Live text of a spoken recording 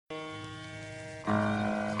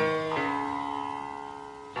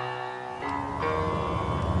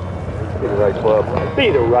right club. Be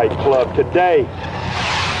the right club today.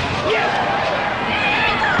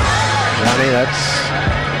 Johnny, that's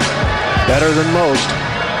better than most.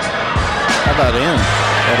 How about in?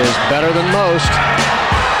 That is better than most.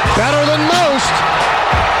 Better than most!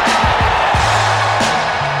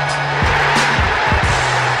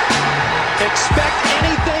 Expect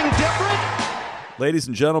anything different? Ladies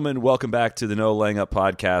and gentlemen, welcome back to the No Laying Up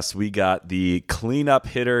podcast. We got the cleanup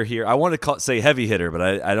hitter here. I want to say heavy hitter, but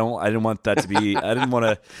I didn't want that to be. I didn't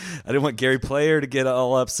want Gary Player to get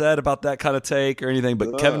all upset about that kind of take or anything.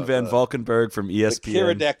 But Kevin Van Valkenburg from ESPN, the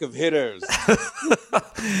Kirideck of hitters.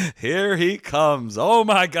 Here he comes. Oh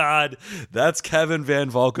my God, that's Kevin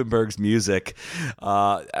Van Valkenburg's music.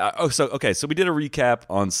 So we did a recap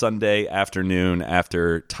on Sunday afternoon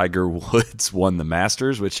after Tiger Woods won the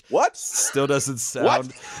Masters, which still doesn't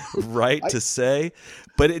sound right to say,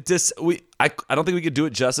 but it just I don't think we could do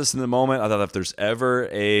it justice in the moment. I thought if there's ever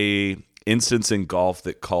a instance in golf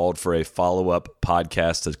that called for a follow-up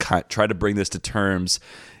podcast to try to bring this to terms,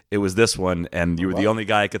 it was this one, and you were the only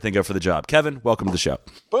guy I could think of for the job. Kevin, welcome to the show.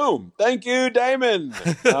 Boom. Thank you, Damon.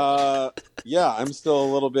 Yeah, I'm still a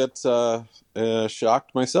little bit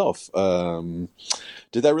shocked myself.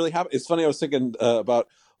 Did that really happen? It's funny, I was thinking about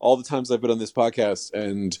all the times I've been on this podcast,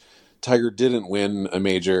 and Tiger didn't win a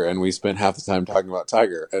major, and we spent half the time talking about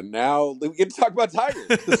Tiger, and now we get to talk about Tiger.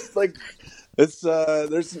 It's like there's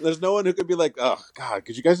no one who could be like, oh God,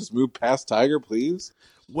 could you guys just move past Tiger, please?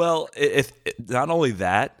 Well, if not only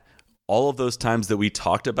that, all of those times that we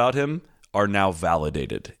talked about him are now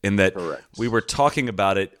validated in that we were talking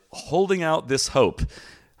about it, holding out this hope.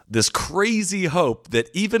 This crazy hope that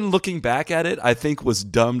even looking back at it, I think was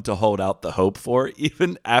dumb to hold out the hope for,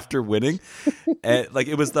 even after winning. And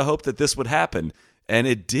it was the hope that this would happen, and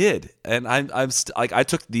it did. And I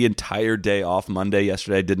took the entire day off Monday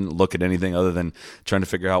yesterday. I didn't look at anything other than trying to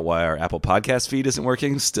figure out why our Apple Podcast feed isn't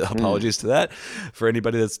working. Apologies to that for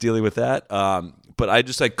anybody that's dealing with that. But I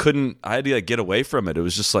couldn't. I had to get away from it. It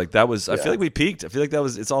was just that was. I feel like we peaked. I feel like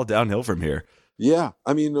it's all downhill from here. Yeah,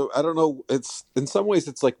 I mean, I don't know. It's in some ways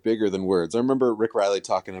it's bigger than words. I remember Rick Riley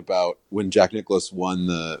talking about when Jack Nicklaus won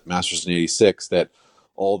the Masters in '86 that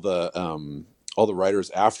all the writers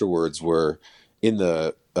afterwards were in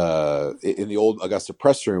the old Augusta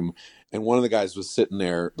press room, and one of the guys was sitting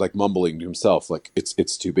there mumbling to himself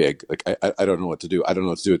it's too big. I don't know what to do. I don't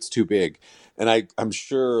know what to do. It's too big. And I'm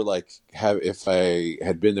sure if I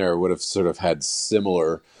had been there, I would have sort of had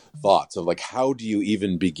similar thoughts of how do you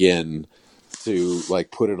even begin to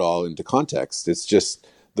put it all into context. It's just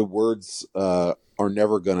the words are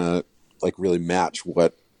never gonna really match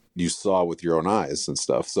what you saw with your own eyes and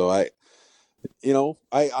stuff. So I'm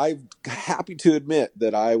happy to admit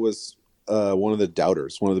that I was one of the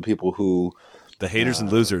doubters, one of the people who the haters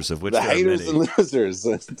and losers of which the haters and losers,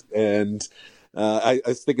 and I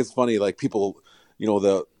think it's funny people,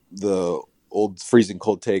 the old freezing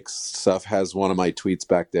cold takes stuff has one of my tweets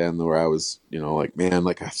back then where I was, man,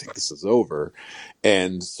 I think this is over.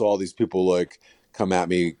 And so all these people come at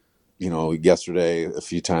me, yesterday a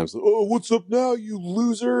few times. Oh, what's up now, you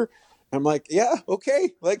loser? I'm yeah,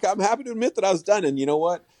 okay. I'm happy to admit that I was done. And you know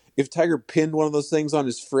what? If Tiger pinned one of those things on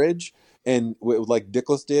his fridge and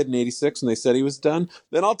Nicklaus did in '86 when they said he was done,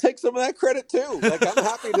 then I'll take some of that credit too. I'm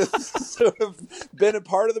happy to sort of been a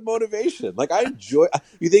part of the motivation. I enjoy.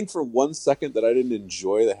 You think for 1 second that I didn't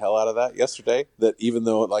enjoy the hell out of that yesterday? That even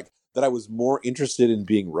though that I was more interested in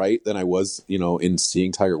being right than I was, in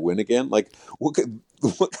seeing Tiger win again.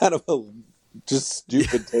 What kind of a just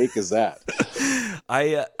stupid take is that?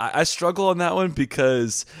 I struggle on that one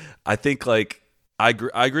because I think I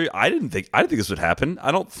agree. I didn't think this would happen.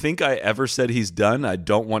 I don't think I ever said he's done. I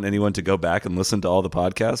don't want anyone to go back and listen to all the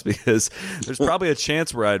podcasts because there's probably a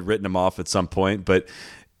chance where I'd written him off at some point. But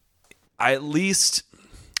I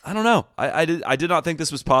don't know. I did not think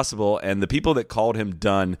this was possible. And the people that called him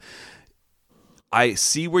done, I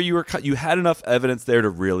see where you had enough evidence there to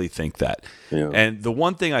really think that. Yeah. And the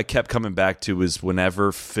one thing I kept coming back to was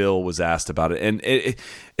whenever Phil was asked about it, and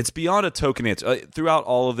it's beyond a token answer. Throughout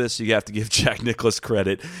all of this, you have to give Jack Nicklaus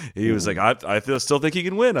credit. He was I still think he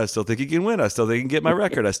can win. I still think he can win. I still think he can get my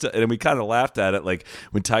record. And we kind of laughed at it,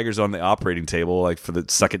 when Tiger's on the operating table, for the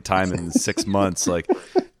second time in 6 months,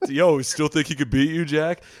 yo, still think he could beat you,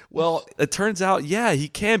 Jack? Well, it turns out, yeah, he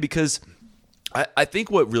can because I think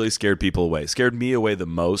what really scared me away the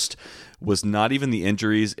most was not even the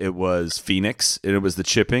injuries. It was Phoenix, and it was the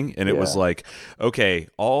chipping, and it was like, okay,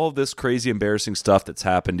 all this crazy, embarrassing stuff that's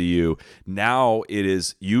happened to you. Now it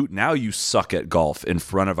is you. Now you suck at golf in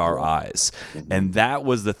front of our eyes, and that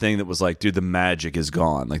was the thing that was like, dude, the magic is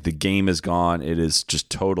gone. Like the game is gone. It is just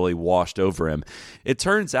totally washed over him. It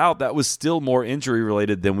turns out that was still more injury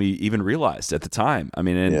related than we even realized at the time. I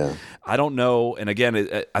mean, and I don't know. And again,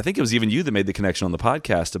 I think it was even you that made the connection on the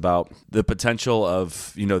podcast about the potential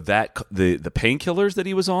of, you know, that the painkillers that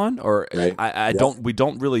he was on, or we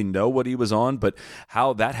don't really know what he was on, but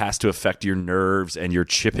how that has to affect your nerves and your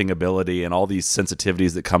chipping ability and all these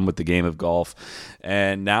sensitivities that come with the game of golf.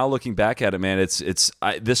 And now looking back at it, man,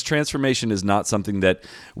 this transformation is not something that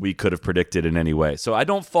we could have predicted in any way. So I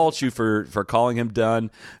don't fault you for calling him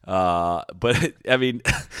done. But I mean,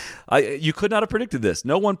 you could not have predicted this.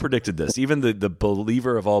 No one predicted this. Even the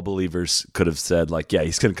believer of all believers could have said, like, yeah,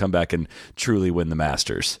 he's going to come back and truly win the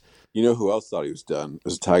Masters. You know who else thought he was done? It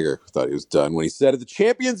was Tiger who thought he was done when he said at the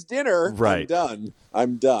Champions Dinner, right,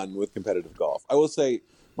 I'm done with competitive golf. I will say,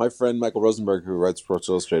 my friend Michael Rosenberg, who writes Sports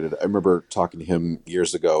Illustrated, I remember talking to him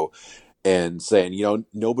years ago and saying, you know,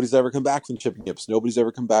 nobody's ever come back from chipping hips. Nobody's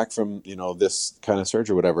ever come back from, you know, this kind of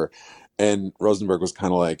surgery or whatever. And Rosenberg was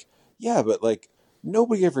kind of like, yeah, but like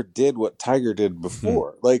nobody ever did what Tiger did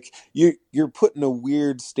before. Like you're putting a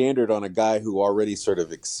weird standard on a guy who already sort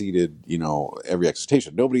of exceeded, you know, every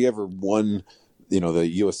expectation. Nobody ever won, you know, the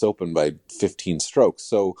U.S. Open by 15 strokes.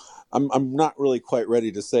 So I'm not really quite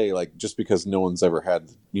ready to say, like, just because no one's ever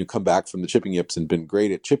had, you know, come back from the chipping yips and been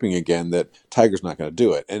great at chipping again, that Tiger's not going to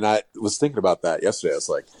do it. And I was thinking about that yesterday. I was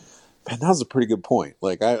like, man, that was a pretty good point.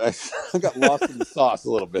 Like I got lost in the sauce a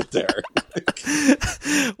little bit there.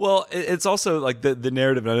 Well, it's also like the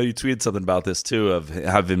narrative. And I know you tweeted something about this too, of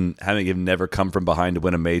having him never come from behind to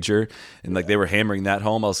win a major, and like they were hammering that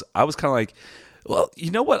home. I was kind of like, well, you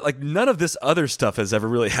know what? Like none of this other stuff has ever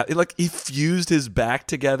really happened. Like he fused his back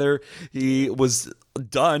together. He was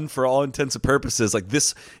done for all intents and purposes. Like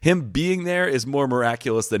him being there is more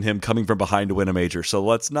miraculous than him coming from behind to win a major. So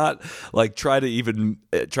let's not like try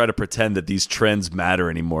to pretend that these trends matter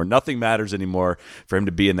anymore. Nothing matters anymore for him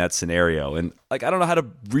to be in that scenario. And like, I don't know how to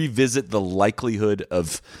revisit the likelihood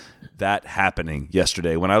of that happening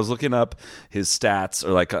yesterday. When I was looking up his stats,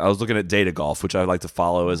 or like I was looking at data golf, which I like to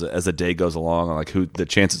follow as a day goes along, on like who the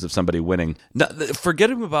chances of somebody winning. Now, forget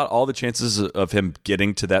him about all the chances of him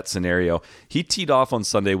getting to that scenario. He teed off on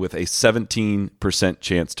Sunday with a 17%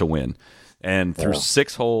 chance to win. And through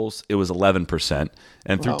 6 holes, it was 11%.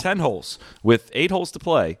 And through 10 holes, with 8 holes to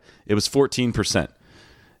play, it was 14%.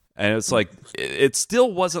 And it's like, it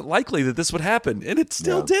still wasn't likely that this would happen. And it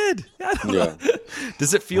still did. I don't know.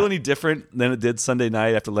 Does it feel any different than it did Sunday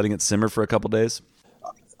night after letting it simmer for a couple days?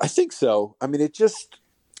 I think so. I mean, it just,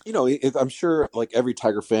 you know, I'm sure like every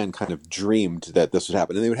Tiger fan kind of dreamed that this would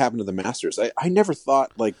happen. And it would happen to the Masters. I never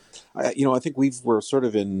thought like, I think were sort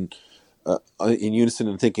of in unison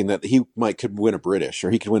in thinking that he could win a British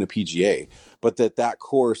or he could win a PGA. But that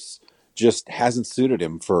course just hasn't suited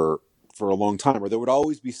him for a long time, or there would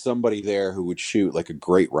always be somebody there who would shoot like a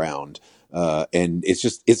great round. And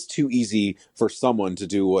it's too easy for someone to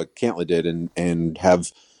do what Cantlay did and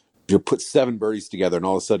have, you know, put 7 birdies together and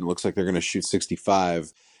all of a sudden it looks like they're going to shoot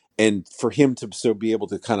 65. And for him to so be able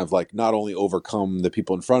to kind of like not only overcome the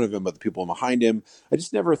people in front of him, but the people behind him, I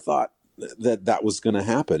just never thought that was going to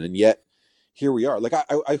happen. And yet here we are. Like,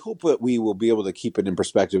 I hope that we will be able to keep it in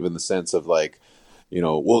perspective in the sense of like, you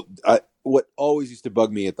know, what always used to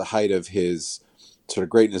bug me at the height of his sort of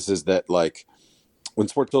greatness is that like when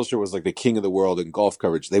Sports Illustrated was like the king of the world in golf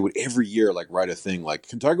coverage, they would every year like write a thing like,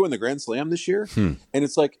 can Tiger win the Grand Slam this year? And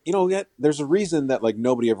it's like, you know, yet there's a reason that like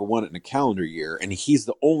nobody ever won it in a calendar year, and he's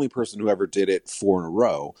the only person who ever did it 4 in a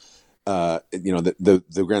row. You know,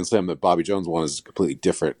 the Grand Slam that Bobby Jones won is a completely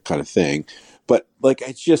different kind of thing, but like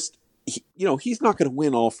it's just, you know, he's not going to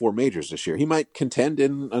win all 4 majors this year. He might contend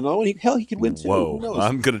in another one. Hell, he could win 2. Whoa, who knows?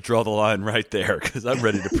 I'm going to draw the line right there because I'm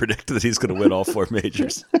ready to predict that he's going to win all 4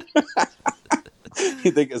 majors.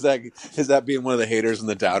 You think is that being one of the haters and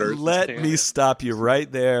the doubters? Let me stop you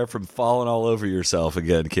right there from falling all over yourself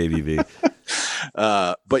again, KBV.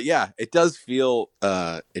 But yeah, it does feel.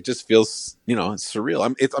 It just feels, you know, it's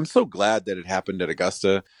surreal. I'm so glad that it happened at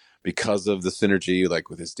Augusta because of the synergy, like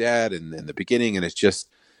with his dad and the beginning. And it's just,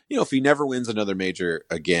 you know, if he never wins another major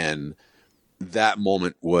again, that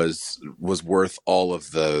moment was worth all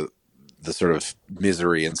of the sort of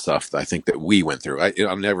misery and stuff that I think that we went through.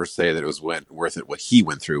 I'll never say that it was worth it what he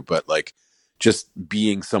went through, but like just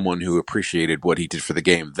being someone who appreciated what he did for the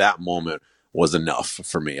game, that moment was enough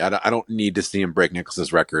for me. I don't need to see him break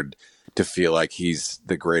Nicklaus's record to feel like he's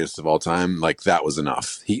the greatest of all time, like that was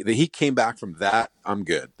enough. He came back from that. I'm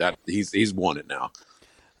good. That he's won it now.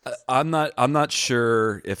 I'm not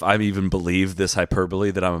sure if I even believe this hyperbole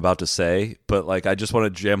that I'm about to say, but like I just want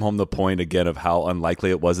to jam home the point again of how unlikely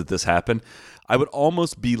it was that this happened. I would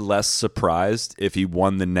almost be less surprised if he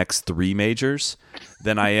won the next 3 majors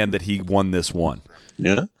than I am that he won this one.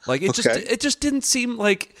 Yeah. Like it just didn't seem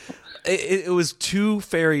like it was too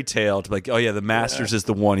fairy tale to be like, oh yeah, the Masters is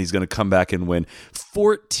the one he's going to come back and win.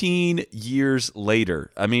 14 years later.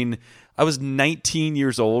 I mean, I was 18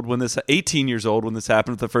 years old when this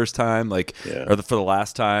happened for the first time, for the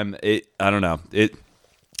last time. I don't know.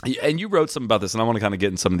 And you wrote something about this, and I want to kind of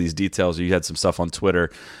get in some of these details. You had some stuff on Twitter.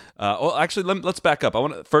 Well, actually, let's back up.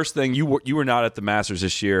 First thing, you were not at the Masters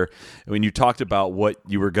this year when you talked about what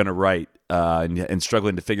you were going to write and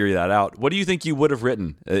struggling to figure that out. What do you think you would have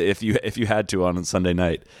written if you had to on Sunday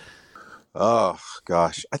night? Oh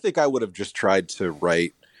gosh, I think I would have just tried to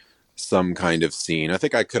write some kind of scene. I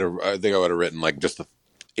think I would have written like just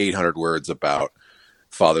 800 words about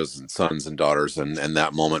fathers and sons and daughters and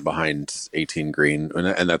that moment behind 18 green.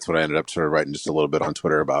 And that's what I ended up sort of writing just a little bit on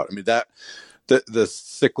Twitter about. I mean, that the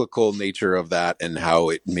cyclical nature of that and how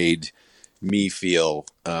it made me feel,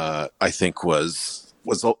 I think was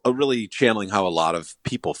a really channeling how a lot of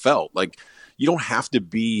people felt. Like, you don't have to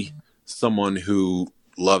be someone who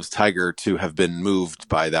loves Tiger to have been moved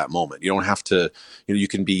by that moment. You don't have to, you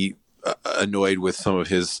can be annoyed with some of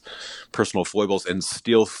his personal foibles and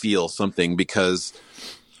still feel something, because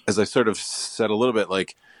as I sort of said a little bit,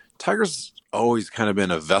 like, Tiger's always kind of been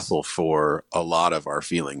a vessel for a lot of our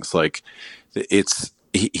feelings. Like,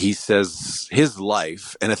 he says his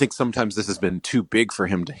life, and I think sometimes this has been too big for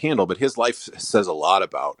him to handle, but his life says a lot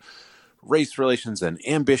about race relations and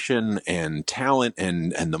ambition and talent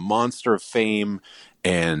and the monster of fame,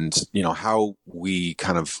 and how we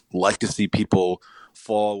kind of like to see people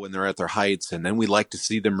fall when they're at their heights, and then we like to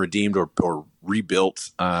see them redeemed or rebuilt.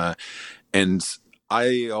 And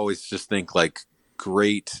I always just think like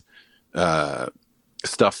great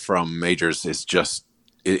stuff from majors is just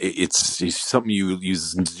it's something you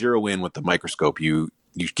zero in with the microscope. You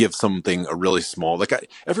give something a really small, like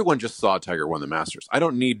everyone just saw Tiger won the Masters. I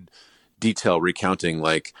don't need detail recounting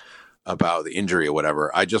like about the injury or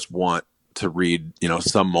whatever. I just want to read,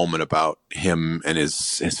 some moment about him and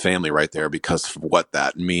his family right there, because of what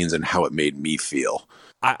that means and how it made me feel.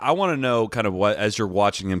 I want to know kind of what, as you're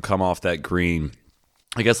watching him come off that green,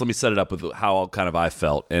 I guess let me set it up with how kind of I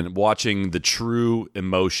felt and watching the true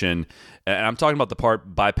emotion. And I'm talking about the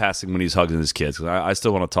part bypassing when he's hugging his kids, because I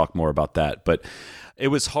still want to talk more about that. But it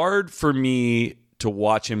was hard for me to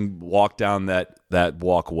watch him walk down that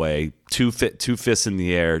walkway, two fists in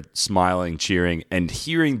the air, smiling, cheering, and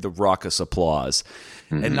hearing the raucous applause,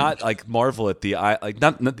 and not like marvel at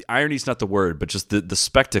not the irony's not the word, but just the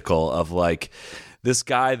spectacle of like this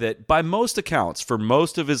guy that by most accounts for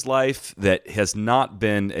most of his life that has not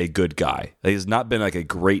been a good guy. He has not been like a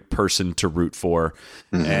great person to root for.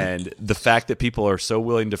 And the fact that people are so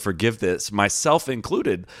willing to forgive this, myself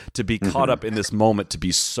included, to be caught up in this moment, to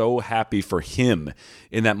be so happy for him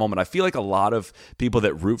in that moment. I feel like a lot of people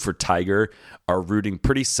that root for Tiger are rooting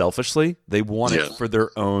pretty selfishly. They want it for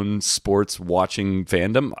their own sports watching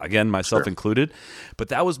fandom, again, myself included. But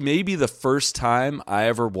that was maybe the first time I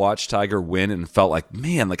ever watched Tiger win and felt like,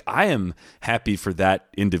 man, like I am happy for that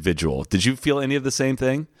individual. Did you feel any of the same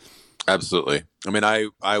thing? Absolutely. I mean,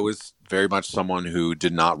 I was very much someone who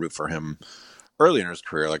did not root for him early in his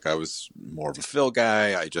career. Like, I was more of a Phil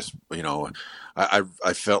guy. I just,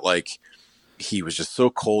 I felt like he was just so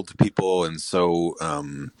cold to people and so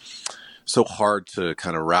hard to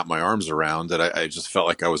kind of wrap my arms around that I just felt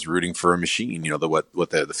like I was rooting for a machine.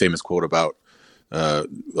 The famous quote about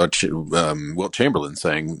Wilt Chamberlain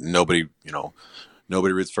saying nobody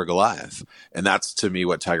roots for Goliath, and that's to me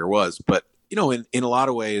what Tiger was. But in a lot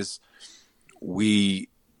of ways, we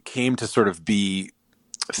came to sort of be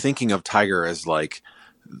thinking of Tiger as like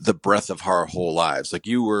the breadth of our whole lives. Like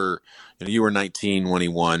you were 19 when he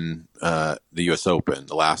won the U.S. Open,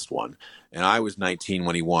 the last one, and I was 19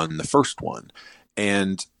 when he won the first one,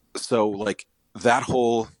 and so like that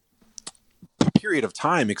whole period of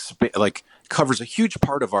time covers a huge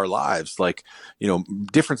part of our lives. Like,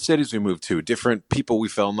 different cities we moved to, different people we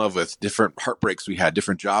fell in love with, different heartbreaks we had,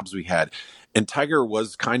 different jobs we had. And Tiger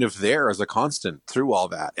was kind of there as a constant through all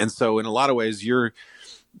that. And so in a lot of ways,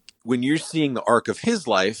 when you're seeing the arc of his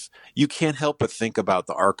life, you can't help but think about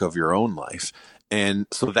the arc of your own life. And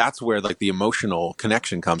so that's where like the emotional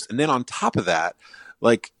connection comes. And then on top of that,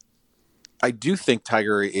 like, I do think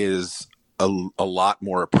Tiger is a lot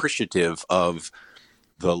more appreciative of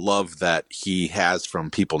the love that he has from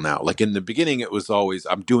people now. Like in the beginning, it was always,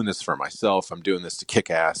 I'm doing this for myself. I'm doing this to kick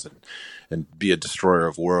ass and be a destroyer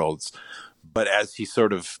of worlds. But as he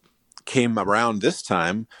sort of came around this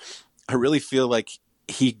time, I really feel like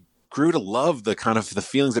he grew to love the kind of the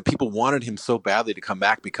feelings that people wanted him so badly to come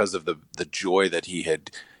back because of the joy that he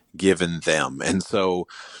had given them. And so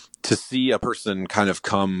to see a person kind of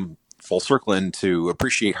come full circle and to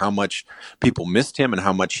appreciate how much people missed him and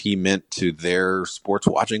how much he meant to their sports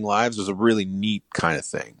watching lives was a really neat kind of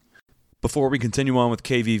thing. Before we continue on with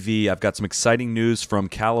KVV, I've got some exciting news from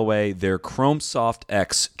Callaway. Their Chrome Soft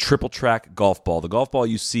X triple track golf ball. The golf ball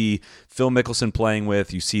you see Phil Mickelson playing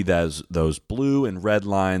with, you see those blue and red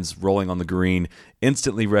lines rolling on the green,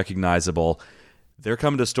 instantly recognizable. They're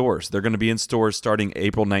coming to stores. They're going to be in stores starting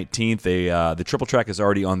April 19th. The triple track is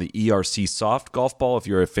already on the ERC Soft golf ball. If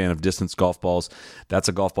you're a fan of distance golf balls, that's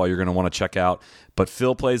a golf ball you're going to want to check out. But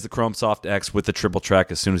Phil plays the Chrome Soft X with the triple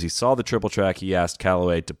track. As soon as he saw the triple track, he asked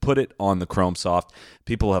Callaway to put it on the Chrome Soft.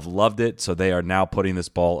 People have loved it, so they are now putting this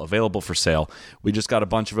ball available for sale. We just got a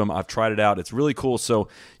bunch of them. I've tried it out. It's really cool. So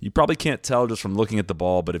you probably can't tell just from looking at the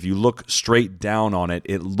ball, but if you look straight down on it,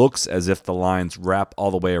 it looks as if the lines wrap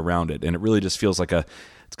all the way around it. And it really just feels like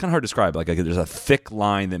it's kind of hard to describe. There's a thick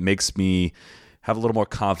line that makes me have a little more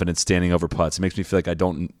confidence standing over putts. It makes me feel like I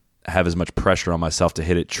don't have as much pressure on myself to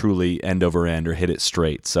hit it truly end over end or hit it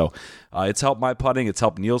straight. So it's helped my putting. It's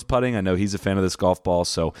helped Neil's putting. I know he's a fan of this golf ball.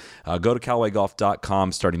 So go to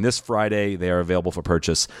CallawayGolf.com starting this Friday. They are available for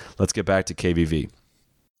purchase. Let's get back to KVV.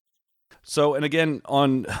 So, and again,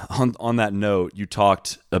 on that note, you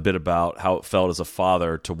talked a bit about how it felt as a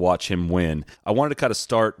father to watch him win. I wanted to kind of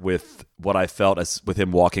start with what I felt as with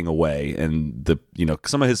him walking away and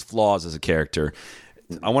some of his flaws as a character.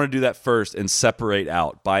 I want to do that first and separate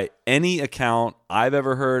out. By any account I've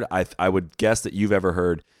ever heard, I would guess that you've ever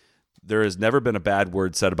heard, there has never been a bad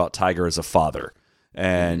word said about Tiger as a father.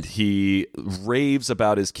 And he raves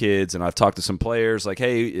about his kids. And I've talked to some players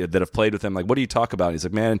that have played with him. Like, what do you talk about? And he's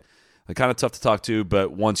like, man, they're kind of tough to talk to.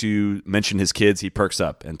 But once you mention his kids, he perks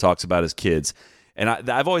up and talks about his kids. And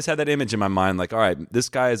I've always had that image in my mind, like, all right, this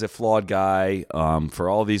guy is a flawed guy for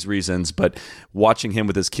all these reasons, but watching him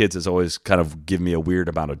with his kids has always kind of given me a weird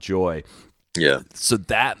amount of joy. Yeah. So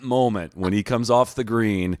that moment when he comes off the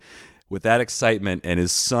green with that excitement and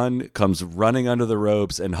his son comes running under the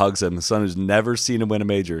ropes and hugs him, the son who's never seen him win a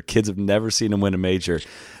major, kids have never seen him win a major,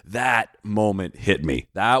 that moment hit me.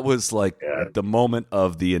 That was like the moment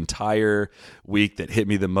of the entire week that hit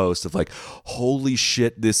me the most, of like, holy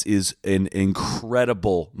shit, this is an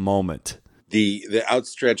incredible moment. The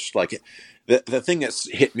outstretched, like the thing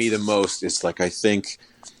that's hit me the most is like, I think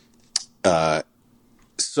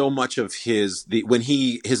so much of his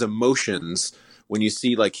emotions, when you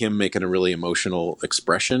see like him making a really emotional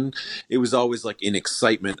expression, it was always like in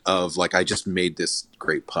excitement of like, I just made this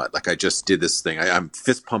great putt. Like I just did this thing. I'm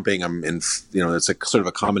fist pumping. I'm in, it's a sort of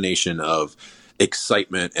a combination of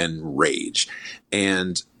excitement and rage.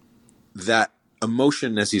 And that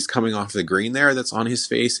emotion as he's coming off the green there, that's on his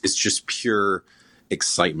face, is just pure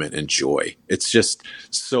excitement and joy. It's just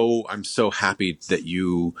I'm so happy that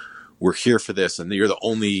you we're here for this, and you're the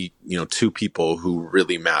only, two people who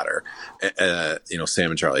really matter, Sam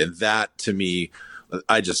and Charlie. And that, to me,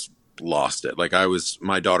 I just lost it. Like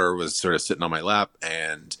my daughter was sort of sitting on my lap,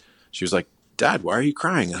 and she was like, Dad, why are you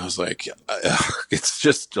crying? And I was like,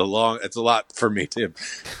 it's a lot for me to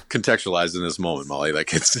contextualize in this moment, Molly.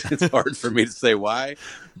 Like it's hard for me to say why,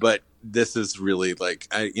 but this is really like,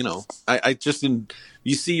 you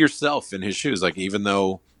see yourself in his shoes. Like, even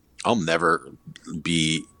though I'll never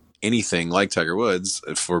be anything like Tiger Woods,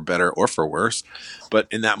 for better or for worse, but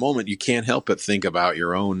in that moment you can't help but think about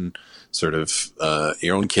your own sort of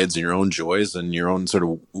your own kids and your own joys and your own sort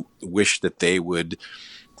of wish that they would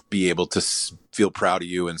be able to feel proud of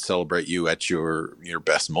you and celebrate you at your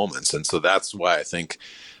best moments. And so that's why I think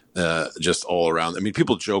just all around, I mean,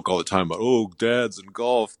 people joke all the time about, oh, dads and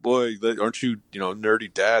golf, boy, aren't you,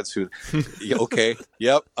 nerdy dads who, okay,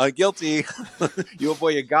 yep, guilty.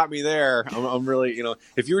 You got me there. I'm really,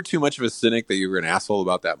 if you were too much of a cynic that you were an asshole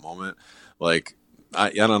about that moment, like, I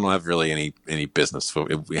don't have really any business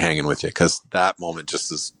hanging with you, because that moment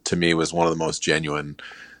to me was one of the most genuine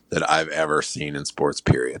that I've ever seen in sports,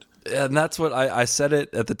 period. And that's what I said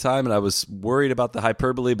it at the time, and I was worried about the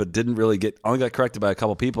hyperbole, but only got corrected by a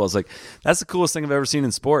couple people. I was like, that's the coolest thing I've ever seen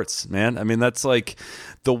in sports, man. I mean, that's like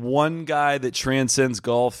the one guy that transcends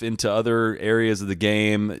golf into other areas of the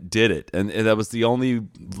game did it. And that was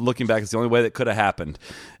looking back, it's the only way that could have happened.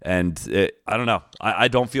 And I don't know. I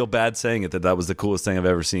don't feel bad saying it, that was the coolest thing I've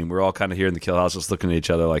ever seen. We're all kind of here in the Kill House just looking at each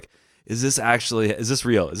other like, is this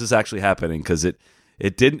real? Is this actually happening? Because it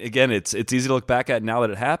it didn't. Again, it's easy to look back at now that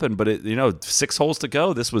it happened, but 6 holes to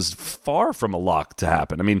go. This was far from a lock to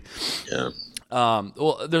happen. I mean, Yeah.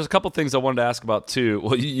 Well, there's a couple things I wanted to ask about too.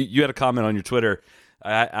 Well, you had a comment on your Twitter.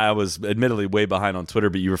 I was admittedly way behind on Twitter,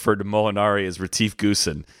 but you referred to Molinari as Retief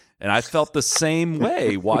Goosen, and I felt the same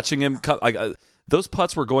way watching him cut. Those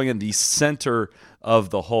putts were going in the center of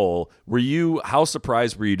the hole. How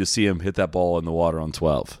surprised were you to see him hit that ball in the water on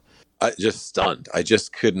 12? I just stunned. I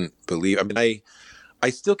just couldn't believe. I mean, I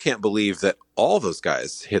still can't believe that all those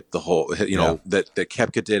guys hit the hole. That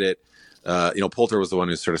Koepka did it. Poulter was the one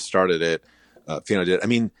who sort of started it. Fino did. I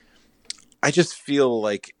mean, I just feel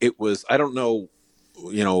like it was. I don't know.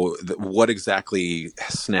 What exactly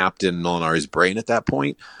snapped in Molinari's brain at that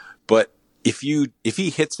point, but if he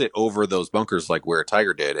hits it over those bunkers like where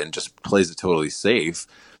Tiger did and just plays it totally safe,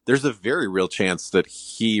 there's a very real chance that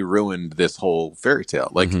he ruined this whole fairy tale.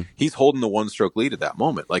 Like he's holding the 1-stroke lead at that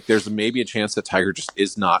moment. Like there's maybe a chance that Tiger just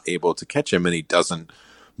is not able to catch him and he doesn't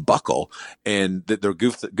buckle. And the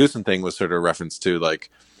Goosen thing was sort of a reference to like,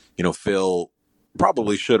 Phil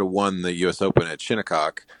probably should have won the U.S. Open at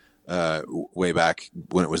Shinnecock way back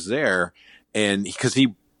when it was there, and because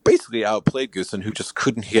he basically outplayed Goosen, who just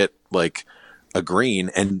couldn't hit like a green,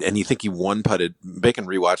 and you think he one putted. Bacon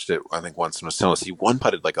rewatched it, I think, once and was telling us he one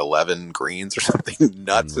putted like 11 greens or something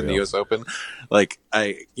nuts in the U.S. Open. Like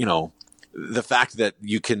the fact that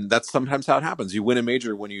that's sometimes how it happens. You win a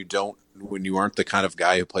major when you aren't the kind of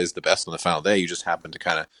guy who plays the best on the final day. You just happen to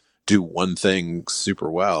kind of do one thing super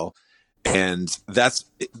well. And that's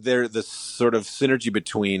the sort of synergy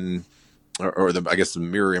between, or the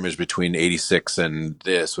mirror image between 86 and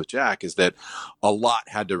this with Jack is that a lot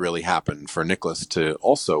had to really happen for Nicklaus to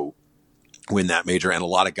also win that major, and a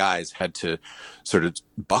lot of guys had to sort of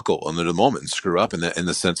buckle under the moment and screw up in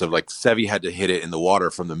the sense of like Seve had to hit it in the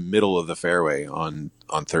water from the middle of the fairway on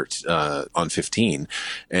 15,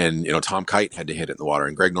 and Tom Kite had to hit it in the water,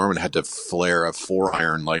 and Greg Norman had to flare a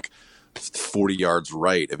 4-iron like 40 yards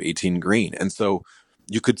right of 18 green. And so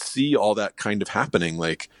you could see all that kind of happening.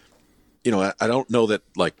 Like, I don't know that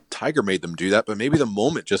like Tiger made them do that, but maybe the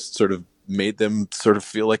moment just sort of made them sort of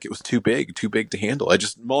feel like it was too big to handle.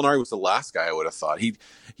 Molinari was the last guy I would have thought. He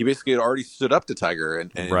basically had already stood up to Tiger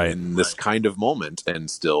and in this kind of moment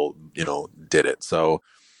and still, did it. So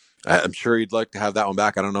I'm sure he'd like to have that one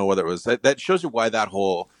back. I don't know whether it was that shows you why that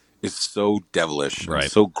hole is so devilish, right?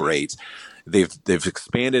 And so great. They've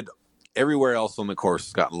expanded. Everywhere else on the course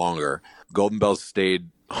has gotten longer. Golden Bells stayed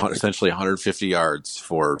essentially 150 yards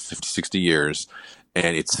for 50, 60 years,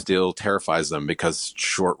 and it still terrifies them because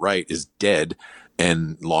short right is dead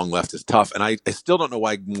and long left is tough. And I still don't know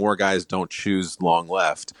why more guys don't choose long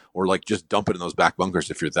left or like just dump it in those back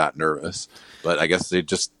bunkers if you're that nervous. But I guess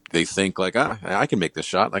they think like, I can make this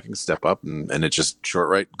shot. I can step up, and it just short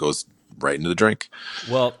right goes right into the drink.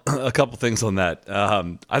 Well, a couple things on that.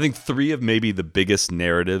 I think 3 of maybe the biggest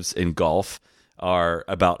narratives in golf are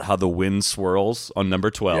about how the wind swirls on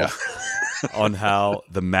number 12, on how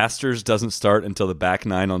the Masters doesn't start until the back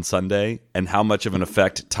 9 on Sunday, and how much of an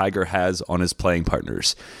effect Tiger has on his playing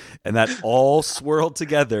partners. And that all swirled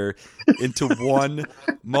together into one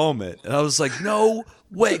moment. And I was like, no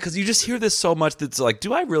way, because you just hear this so much that's like,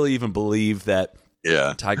 do I really even believe that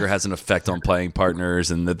Tiger has an effect on playing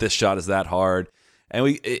partners and that this shot is that hard? And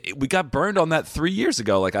we got burned on that 3 years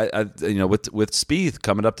ago. Like with Spieth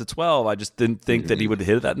coming up to 12, I just didn't think that he would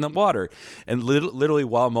hit that in the water. And literally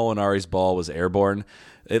while Molinari's ball was airborne,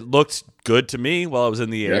 it looked good to me while it was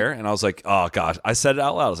in the air, and I was like, oh gosh, I said it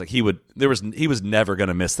out loud. I was like, he was never going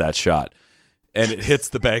to miss that shot. And it hits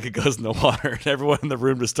the bank, it goes in the water, and everyone in the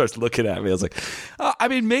room just starts looking at me. I was like,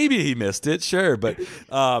 maybe he missed it, sure. But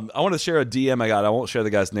I want to share a DM I got. I won't share the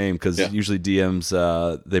guy's name because usually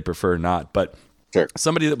DMs, they prefer not. But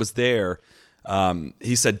somebody that was there,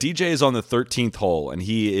 he said DJ is on the 13th hole, and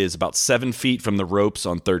he is about 7 feet from the ropes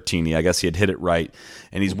on 13. I guess he had hit it right,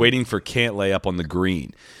 and he's waiting for Cantlay up on the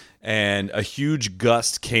green. And a huge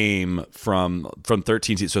gust came from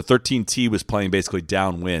 13T. So 13T was playing basically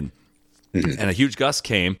downwind. And a huge gust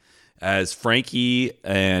came as Frankie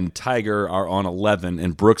and Tiger are on 11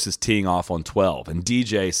 and Brooks is teeing off on 12. And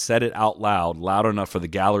DJ said it out loud enough for the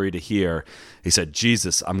gallery to hear. He said,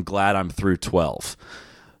 Jesus, I'm glad I'm through 12.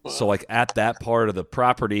 Wow. So like at that part of the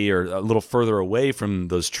property or a little further away from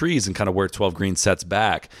those trees and kind of where 12 green sets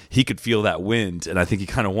back, he could feel that wind. And I think he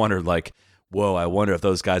kind of wondered like, whoa, I wonder if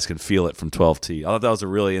those guys can feel it from 12T. I thought that was a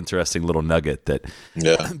really interesting little nugget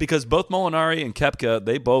because both Molinari and Koepka,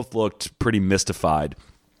 they both looked pretty mystified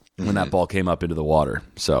when that ball came up into the water.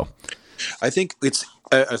 So I think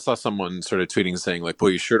I saw someone sort of tweeting saying like,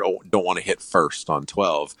 "Well, you sure don't want to hit first on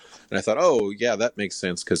 12," and I thought, "Oh, yeah, that makes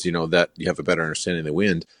sense because that you have a better understanding of the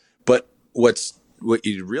wind." But what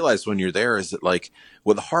you realize when you're there is that like,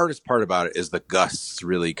 well, the hardest part about it is the gusts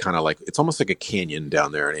really kind of like it's almost like a canyon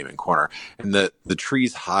down there in Amen Corner, and the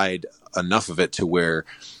trees hide enough of it to where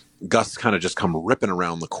gusts kind of just come ripping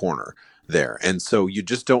around the corner there, and so you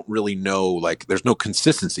just don't really know, like there's no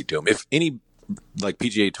consistency to them. If any like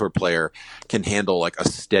PGA Tour player can handle like a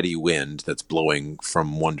steady wind that's blowing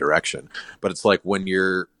from one direction, but it's like when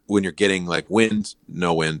you're getting like wind,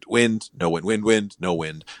 no wind, wind, no wind, wind, wind, no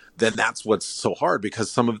wind, then that's what's so hard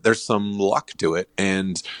because there's some luck to it.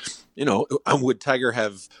 And would Tiger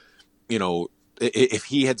have, if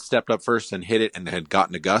he had stepped up first and hit it and had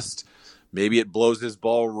gotten a gust, maybe it blows his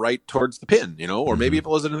ball right towards the pin, or maybe it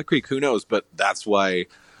blows it in the creek, who knows? But that's why,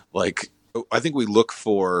 like, I think we look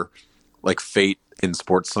for like fate in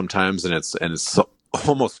sports sometimes, and it's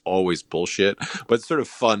almost always bullshit, but it's sort of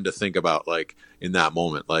fun to think about, like in that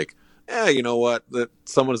moment, like, you know what, that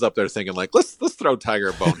someone is up there thinking like, let's throw Tiger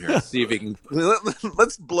a bone here, see if he can,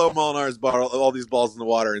 let's blow Molinar's ball, all these balls in the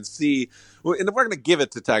water, and see. And we're going to give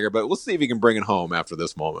it to Tiger, but we'll see if he can bring it home after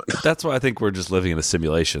this moment. That's why I think we're just living in a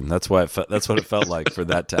simulation. That's why that's what it felt like for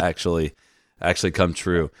that to actually come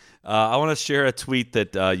true. I want to share a tweet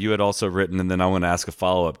that you had also written, and then I want to ask a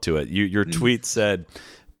follow-up to it. Your tweet said,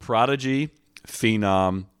 prodigy,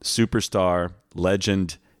 phenom, superstar,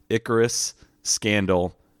 legend, Icarus,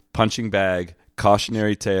 scandal, punching bag,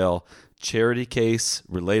 cautionary tale, charity case,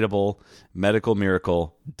 relatable, medical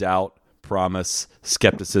miracle, doubt, promise,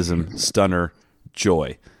 skepticism, stunner,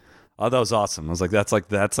 joy. Oh, that was awesome. I was like, that's like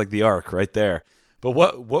the arc right there. But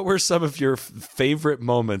what were some of your favorite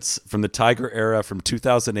moments from the Tiger era from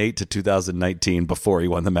 2008 to 2019 before he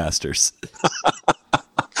won the Masters?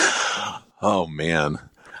 Oh, man.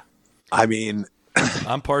 I mean,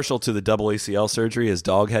 I'm partial to the double ACL surgery his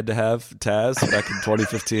dog had to have, Taz, back in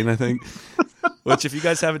 2015, I think. Which, if you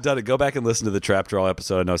guys haven't done it, go back and listen to the Trap Draw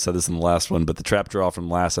episode. I know I said this in the last one, but the Trap Draw from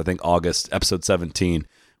last, I think, August, episode 17,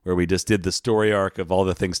 where we just did the story arc of all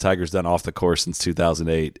the things Tiger's done off the course since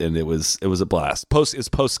 2008, and it was a blast. It's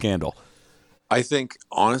post scandal. I think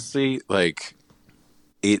honestly, like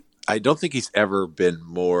I don't think he's ever been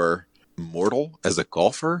more mortal as a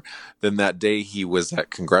golfer than that day he was at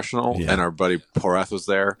Congressional, and our buddy Porath was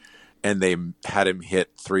there, and they had him hit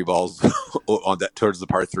 3 balls on that towards the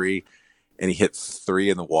par 3, and he hit 3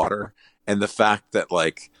 in the water, and the fact that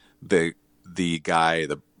like the guy,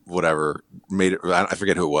 the whatever made it, I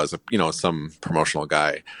forget who it was, some promotional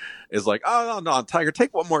guy is like, oh no, Tiger,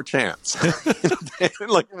 take one more chance. And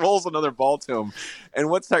like rolls another ball to him, and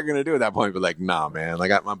what's Tiger gonna do at that point? But like, nah, man,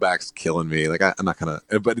 like my back's killing me, like I'm not gonna.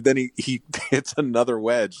 But then he hits another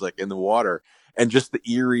wedge like in the water, and just the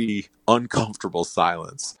eerie, uncomfortable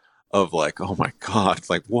silence of like, oh my god,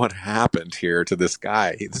 like what happened here to this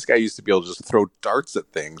guy? This guy used to be able to just throw darts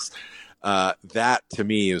at things. That to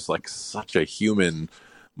me is like such a human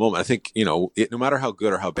moment. I think, no matter how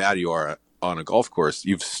good or how bad you are on a golf course,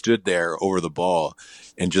 you've stood there over the ball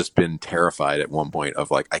and just been terrified at one point of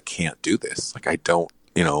like, I can't do this. Like I don't,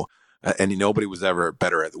 and nobody was ever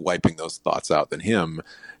better at wiping those thoughts out than him.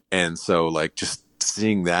 And so like just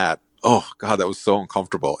seeing that, oh God, that was so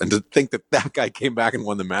uncomfortable. And to think that guy came back and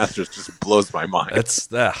won the Masters just blows my mind.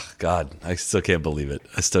 God, I still can't believe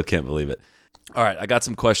it. All right, I got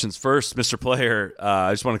some questions. First, Mr. Player,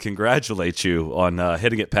 I just want to congratulate you on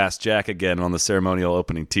hitting it past Jack again on the ceremonial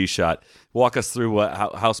opening tee shot. Walk us through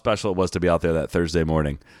how special it was to be out there that Thursday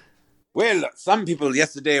morning. Well, some people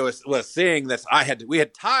yesterday were saying that we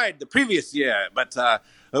had tied the previous year, but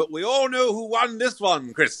we all know who won this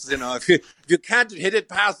one, Chris. If you can't hit it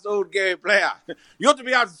past old Gary Player, you ought to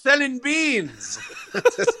be out selling beans.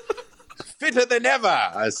 Fitter than ever,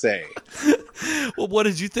 I say. Well, what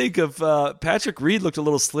did you think of Patrick Reed? Looked a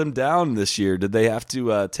little slimmed down this year. Did they have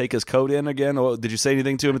to take his coat in again? Or did you say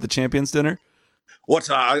anything to him at the Champions Dinner? What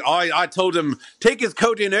I told him, take his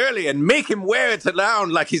coat in early and make him wear it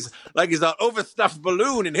around like he's an overstuffed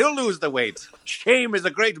balloon, and he'll lose the weight. Shame is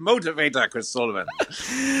a great motivator, Chris Sullivan.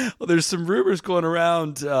 Well, there's some rumors going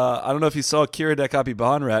around. I don't know if you saw Kiradech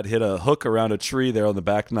Aphibarnrat hit a hook around a tree there on the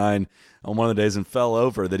back nine on one of the days and fell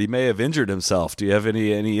over, that he may have injured himself. Do you have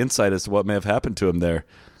any insight as to what may have happened to him there?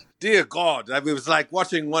 Dear God, it was like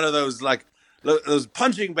watching one of those those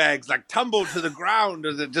punching bags like tumble to the ground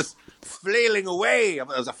as it just flailing away. It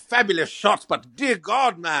was a fabulous shot, but dear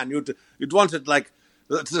God, man, you'd wanted like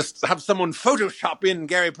just have someone Photoshop in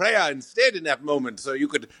Gary Player instead in that moment so you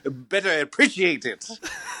could better appreciate it.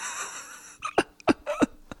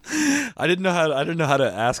 I didn't know how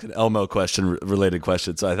to ask an Elmo related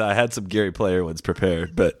question, so I had some Gary Player ones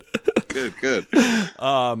prepared. But good.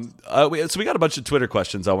 So we got a bunch of Twitter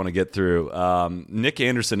questions I want to get through. Nick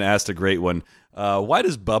Anderson asked a great one. Why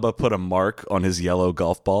does Bubba put a mark on his yellow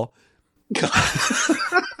golf ball?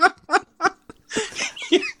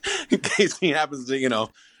 In case he happens to,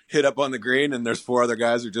 hit up on the green and there's four other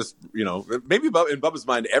guys who just, maybe in Bubba's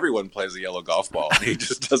mind, everyone plays a yellow golf ball. And he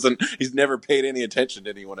just he's never paid any attention to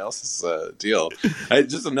anyone else's deal.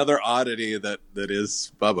 Just another oddity that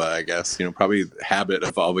is Bubba, I guess, probably habit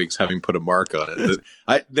of always having put a mark on it.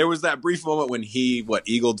 There was that brief moment when he,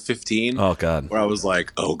 eagled 15. Oh, God. Where I was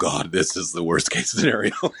like, oh, God, this is the worst case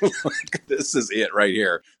scenario. This is it right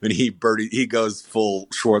here. When he goes full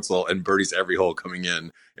Schwartzel and birdies every hole coming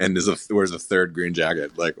in. And wears a third green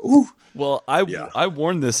jacket. Like, ooh. Well, I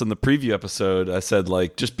warned this in the preview episode. I said,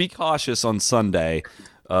 just be cautious on Sunday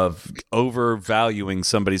of overvaluing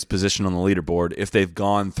somebody's position on the leaderboard if they've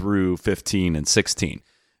gone through 15 and 16.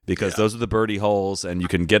 Because those are the birdie holes, and you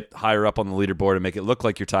can get higher up on the leaderboard and make it look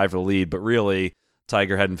like you're tied for the lead. But really,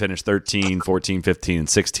 Tiger hadn't finished 13, 14, 15, and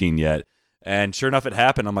 16 yet. And sure enough, it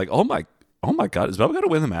happened. I'm like, oh my God, is Bubba going to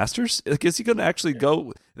win the Masters? Is he going to actually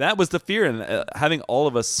go? That was the fear. And having all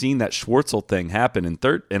of us seen that Schwartzel thing happen in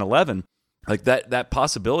 11, like that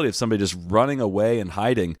possibility of somebody just running away and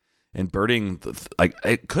hiding and birding,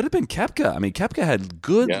 it could have been Koepka. I mean, Koepka had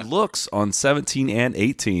good looks on 17 and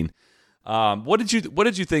 18. What did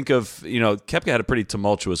you think of, Koepka had a pretty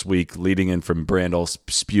tumultuous week leading in from Brandel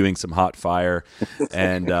spewing some hot fire.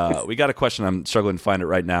 And we got a question. I'm struggling to find it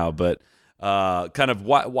right now, but kind of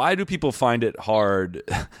why do people find it hard?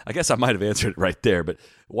 I guess I might have answered it right there, but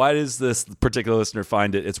why does this particular listener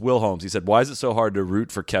find it? It's Will Holmes. He said, why is it so hard to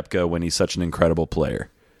root for Koepka when he's such an incredible player?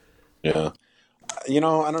 Yeah. I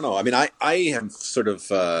don't know. I mean, I have sort of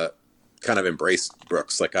kind of embraced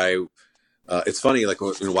Brooks. It's funny,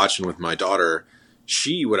 when watching with my daughter,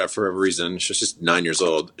 she would have, for whatever reason, she's just 9 years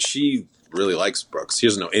old. She really likes Brooks. She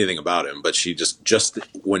doesn't know anything about him, but she just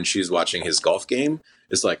when she's watching his golf game,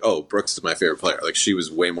 it's like, oh, Brooks is my favorite player. She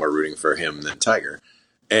was way more rooting for him than Tiger.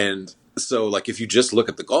 And so, if you just look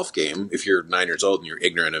at the golf game, if you're 9 years old and you're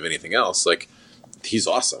ignorant of anything else, he's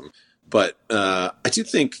awesome. But I do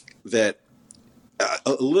think that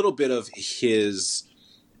a little bit of his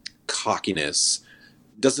cockiness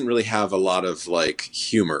doesn't really have a lot of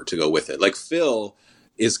humor to go with it. Phil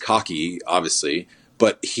is cocky, obviously,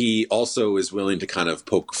 but he also is willing to kind of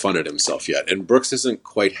poke fun at himself yet. And Brooks doesn't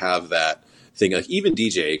quite have that thing. Even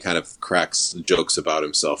DJ kind of cracks jokes about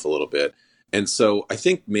himself a little bit. And so I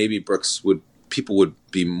think maybe people would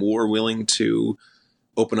be more willing to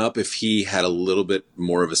open up if he had a little bit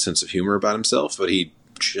more of a sense of humor about himself, but he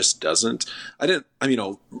just doesn't.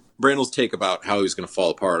 Brandel's take about how he was going to fall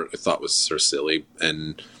apart, I thought was sort of silly.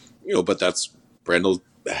 And, but that's Brandel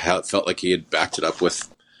felt like he had backed it up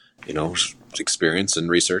with, experience and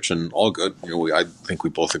research and all good. I think we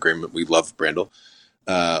both agree we love Brandel.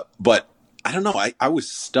 But I don't know. I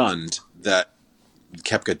was stunned that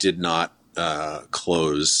Koepka did not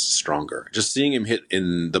close stronger. Just seeing him hit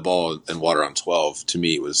in the ball and water on 12 to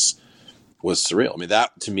me was surreal. I mean,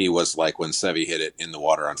 that to me was like when Seve hit it in the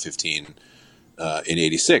water on 15 in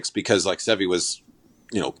 86, because Seve was,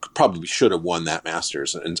 probably should have won that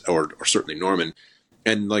Masters or certainly Norman.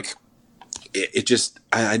 And it just,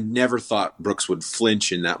 I never thought Brooks would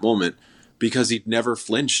flinch in that moment because he'd never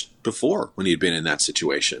flinched before when he'd been in that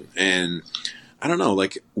situation. And I don't know,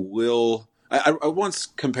 I once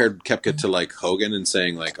compared Koepka to Hogan and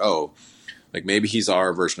saying maybe he's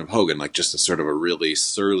our version of Hogan, just a sort of a really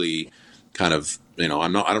surly kind of, I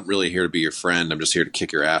don't really here to be your friend. I'm just here to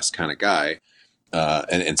kick your ass kind of guy.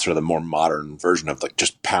 And sort of the more modern version of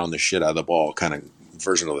just pound the shit out of the ball kind of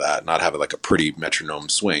version of that, not have it a pretty metronome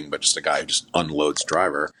swing, but just a guy who just unloads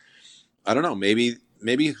driver. I don't know. Maybe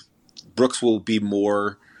Brooks will be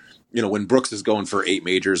more, when Brooks is going for 8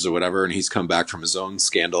 majors or whatever, and he's come back from his own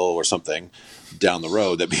scandal or something down the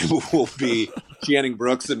road, that people will be chanting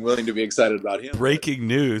Brooks and willing to be excited about him. Breaking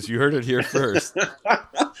news. You heard it here first.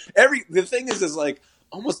 The thing is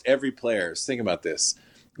almost every player, think about this.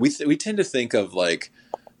 We tend to think of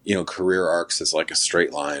career arcs as a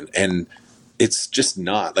straight line, and it's just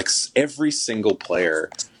not. Every single player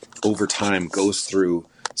over time goes through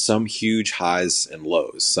some huge highs and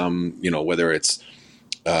lows. Some, whether it's,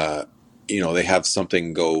 they have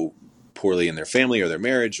something go poorly in their family or their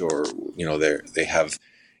marriage, or, they have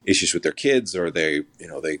issues with their kids, or they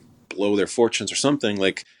blow their fortunes or something.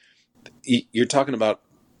 You're talking about,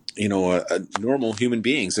 normal human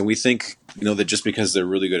beings. And we think, that just because they're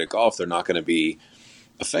really good at golf, they're not going to be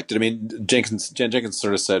affected. I mean, Jen Jenkins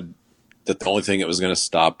sort of said, that the only thing that was going to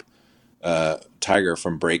stop Tiger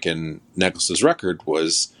from breaking Nicklaus's record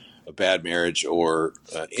was a bad marriage or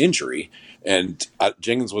injury. And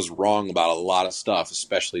Jenkins was wrong about a lot of stuff,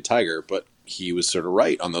 especially Tiger, but he was sort of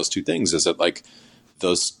right on those two things. Is that like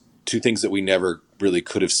those two things that we never really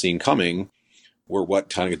could have seen coming were what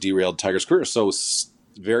kind of derailed Tiger's career. So it's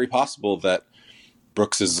very possible that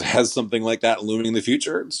Brooks has something like that looming in the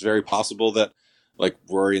future. It's very possible that like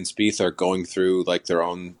Rory and Spieth are going through like their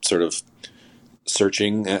own sort of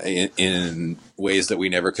searching in ways that we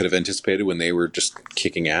never could have anticipated when they were just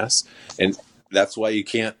kicking ass. And that's why you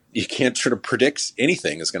can't sort of predict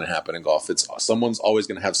anything is going to happen in golf. It's someone's always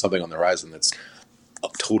going to have something on the horizon that's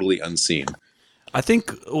totally unseen. I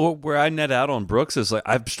think where I net out on Brooks is like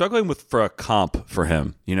I'm struggling for a comp for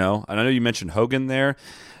him. You know, and I know you mentioned Hogan there.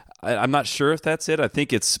 I'm not sure if that's it. I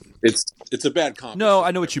think it's a bad comp. No,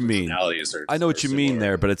 I know what you mean. I know what you mean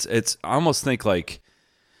there, but it's I almost think like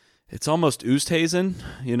it's almost Oosthuizen,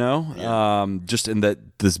 you know, just in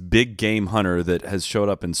that this big game hunter that has showed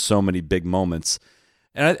up in so many big moments.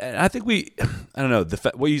 And I think I don't know,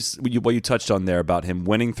 what you touched on there about him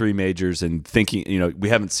winning 3 majors and thinking, you know, we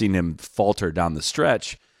haven't seen him falter down the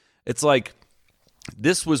stretch. It's like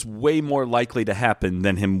this was way more likely to happen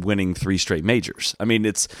than him winning 3 straight majors. I mean,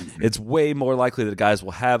 it's way more likely that guys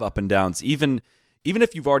will have up and downs, even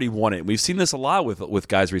if you've already won it. We've seen this a lot with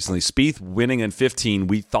guys recently. Spieth winning in 15,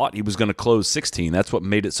 we thought he was going to close 16. That's what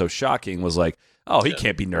made it so shocking, was like, oh, he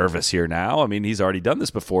can't be nervous here now. I mean, he's already done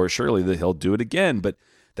this before. Surely that he'll do it again. But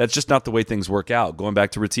that's just not the way things work out. Going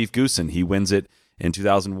back to Retief Goosen, he wins it in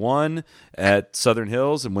 2001 at Southern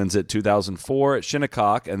Hills and wins it 2004 at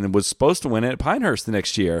Shinnecock, and then was supposed to win it at Pinehurst the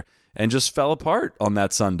next year and just fell apart on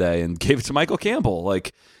that Sunday and gave it to Michael Campbell.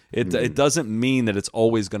 Like, it doesn't mean that it's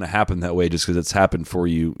always going to happen that way just because it's happened for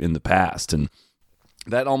you in the past. And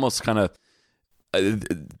that almost kind of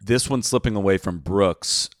this one slipping away from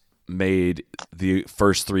Brooks made the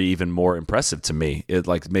first 3 even more impressive to me. It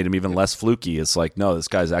like made him even less fluky. It's like, no, this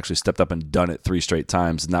guy's actually stepped up and done it 3 straight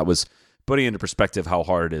times, and that was putting into perspective how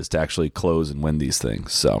hard it is to actually close and win these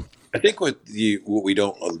things. So I think what we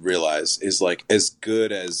don't realize is like as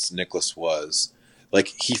good as Nicklaus was, like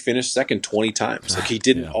he finished second 20 times. Like he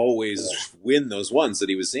didn't always win those ones that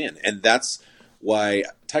he was in. And that's why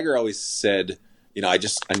Tiger always said, you know, I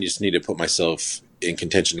just need to put myself in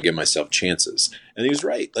contention to give myself chances. And he was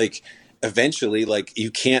right. Like eventually, like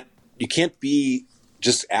you can't be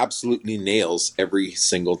just absolutely nails every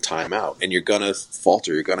single time out. And you're going to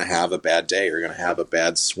falter. You're going to have a bad day. You're going to have a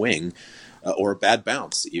bad swing or a bad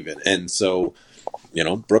bounce even. And so, you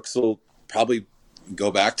know, Brooks will probably go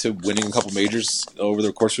back to winning a couple majors over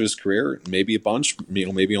the course of his career, maybe a bunch, you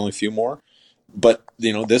know, maybe only a few more. But,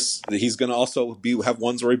 you know, he's going to also have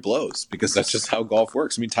ones where he blows because that's just how golf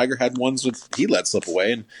works. I mean, Tiger had ones he let slip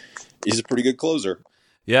away, and he's a pretty good closer.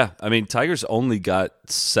 Yeah, I mean, Tiger's only got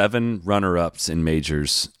 7 runner-ups in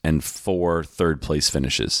majors and 4 third-place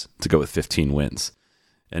finishes to go with 15 wins.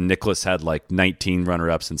 And Nicklaus had like 19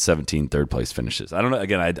 runner-ups and 17 third-place finishes. I don't know.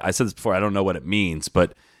 Again, I said this before. I don't know what it means,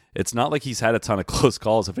 but it's not like he's had a ton of close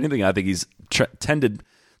calls. If anything, I think he's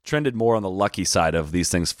trended more on the lucky side of these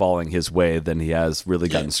things falling his way than he has really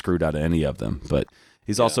gotten screwed out of any of them. But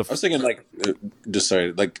he's also... I was thinking like, just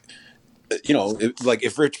sorry, like, you know, like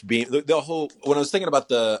if Rich Beam, the whole, when I was thinking about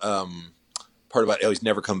the part about, he's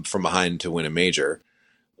never come from behind to win a major.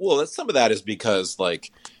 Well, some of that is because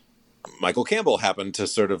like Michael Campbell happened to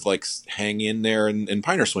sort of like hang in there in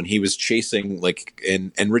Pinehurst when he was chasing like,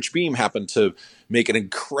 and Rich Beam happened to make an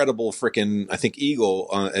incredible freaking, I think, eagle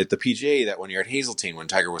at the PGA that one year at Hazeltine when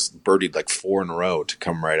Tiger was birdied like 4 in a row to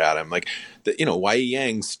come right at him. Like, you know, Wai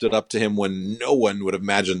Yang stood up to him when no one would have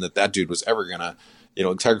imagined that dude was ever gonna, you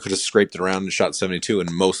know, Tiger could have scraped it around and shot 72,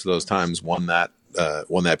 and most of those times won that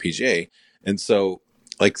PGA. And so,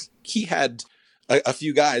 like, he had a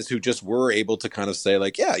few guys who just were able to kind of say,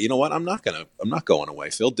 like, yeah, you know what, I'm not going away.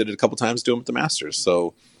 Phil did it a couple times to him at the Masters.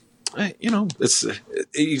 So, you know,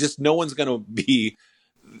 no one's going to be.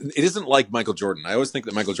 It isn't like Michael Jordan. I always think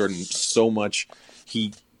that Michael Jordan so much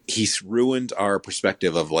he's ruined our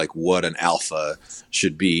perspective of like what an alpha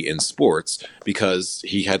should be in sports because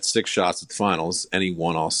he had 6 shots at the finals and he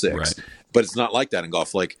won all 6. Right. But it's not like that in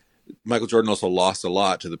golf. Like Michael Jordan also lost a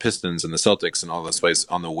lot to the Pistons and the Celtics and all those places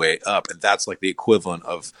on the way up. And that's like the equivalent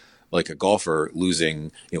of like a golfer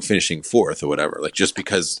losing, you know, finishing 4th or whatever. Like just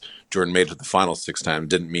because Jordan made it to the finals 6 times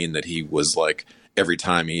didn't mean that he was like every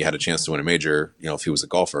time he had a chance to win a major, you know, if he was a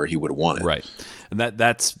golfer, he would have won it. Right. And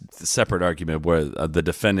that's a separate argument where the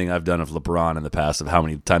defending I've done of LeBron in the past of how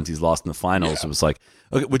many times he's lost in the finals, it was like,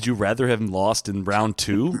 okay, would you rather have him lost in round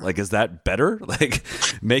 2? Like, is that better? Like,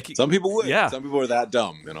 some people would. Yeah. Some people are that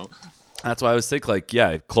dumb, you know. That's why I always think, like,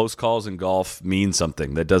 yeah, close calls in golf mean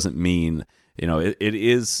something. That doesn't mean, it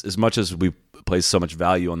is, as much as we place so much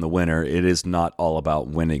value on the winner, it is not all about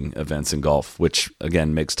winning events in golf, which,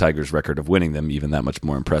 again, makes Tiger's record of winning them even that much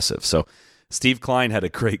more impressive. So Steve Klein had a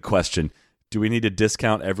great question. Do we need to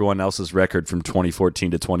discount everyone else's record from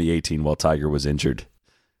 2014 to 2018 while Tiger was injured?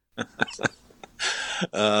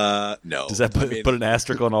 No. Does that put an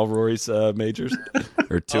asterisk on all Rory's majors?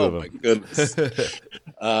 Or two of them? Oh, my goodness.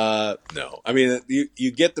 No. I mean,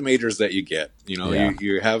 you get the majors that you get.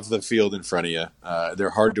 You have the field in front of you. They're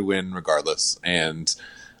hard to win regardless. And,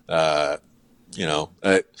 hey,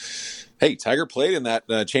 Tiger played in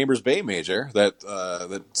that Chambers Bay major that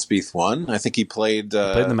Spieth won. I think he played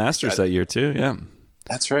in the Masters that year, too, yeah.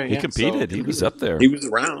 That's right. He competed. So, he was up there. He was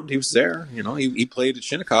around. He was there. He played at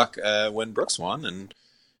Shinnecock when Brooks won, and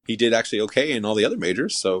he did actually okay in all the other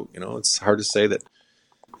majors. So it's hard to say that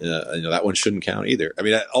that one shouldn't count either. I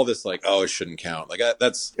mean, all this like, it shouldn't count. Like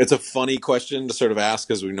it's a funny question to sort of ask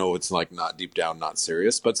because we know it's like not deep down, not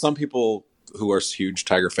serious. But some people who are huge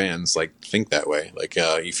Tiger fans like think that way. Like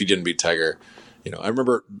if you didn't beat Tiger, I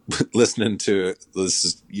remember listening to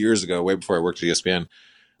this years ago, way before I worked at ESPN.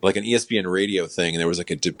 Like an ESPN radio thing, and there was like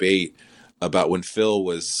a debate about when Phil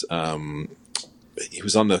was he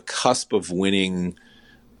was on the cusp of winning.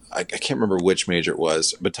 I can't remember which major it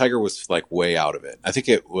was, but Tiger was like way out of it. I think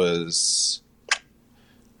it was,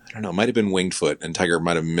 I don't know, it might have been Winged Foot, and Tiger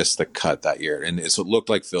might have missed the cut that year, and so it looked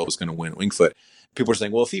like Phil was going to win Winged Foot. People were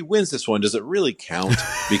saying, well, if he wins this one, does it really count?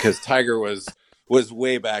 Because Tiger was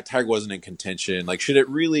way back. Tiger wasn't in contention. Like, should it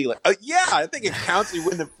really? Like, yeah, I think it counts. You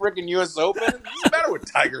win the freaking U.S. Open. It doesn't matter what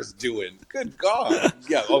Tiger's doing. Good God.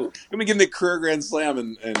 Yeah. Oh, let me give him the career Grand Slam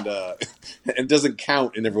and doesn't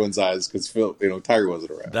count in everyone's eyes because Tiger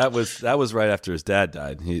wasn't around. That was right after his dad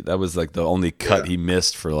died. That was like the only cut he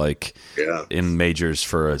missed for in majors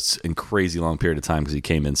for a crazy long period of time because he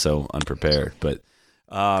came in so unprepared. But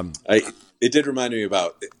it did remind me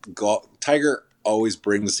about golf. Tiger always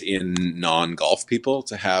brings in non-golf people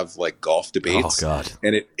to have like golf debates. Oh God.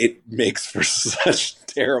 And it makes for such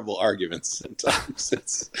terrible arguments sometimes.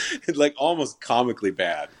 It's like almost comically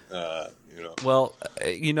bad. Well,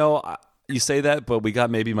 you say that, but we got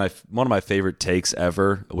maybe one of my favorite takes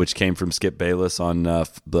ever, which came from Skip Bayless on one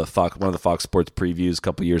of the Fox Sports previews a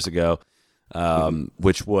couple years ago,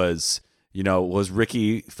 which was, was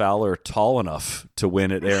Ricky Fowler tall enough to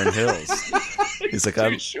win at Erin Hills? He's like,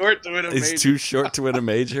 too short to win a major. He's too short to win a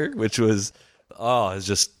major, which was, it's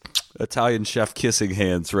just Italian chef kissing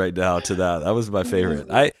hands right now to that. That was my favorite.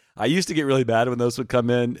 I used to get really mad when those would come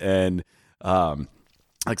in, and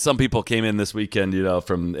like some people came in this weekend,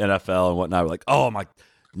 from NFL and whatnot, were like,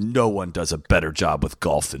 no one does a better job with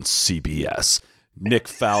golf than CBS. Nick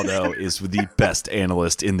Faldo is the best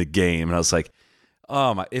analyst in the game. And I was like,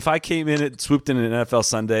 if I came in and swooped in an NFL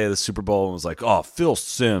Sunday, the Super Bowl, and was like, Phil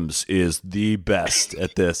Simms is the best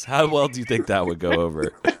at this, how well do you think that would go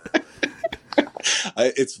over?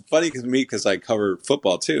 It's funny because I cover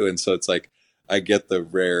football too, and so it's like I get the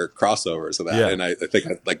rare crossovers of that. Yeah. And I think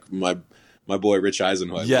like my boy Rich Eisen,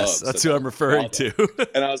 who I love, that's who I'm referring to.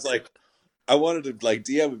 And I was like, I wanted to like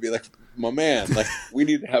DM and be like, my man, like we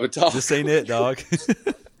need to have a talk. This ain't it, dog.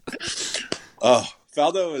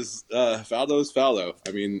 Faldo is Faldo.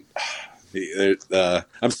 I mean,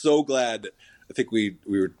 I'm so glad. I think we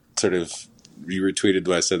were sort of you retweeted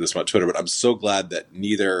when I said this on Twitter, but I'm so glad that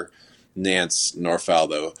neither Nance nor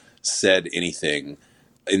Faldo said anything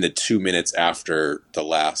in the 2 minutes after the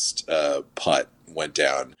last putt went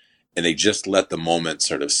down, and they just let the moment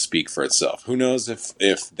sort of speak for itself. Who knows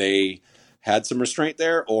if they had some restraint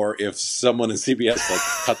there, or if someone in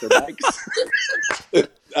CBS cut their mics.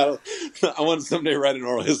 I want to someday write an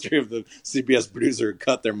oral history of the CBS producer who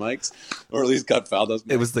cut their mics, or at least cut Faldo's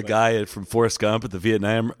mics. It was the guy from Forrest Gump at the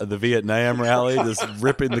Vietnam rally, just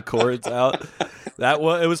ripping the cords out.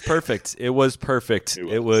 It was perfect. It was perfect.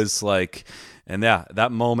 It was like, and yeah,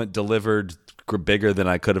 that moment delivered bigger than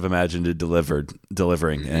I could have imagined it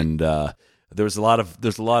delivering. And there's a lot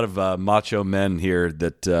of macho men here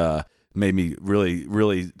that made me really,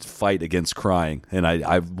 really fight against crying. And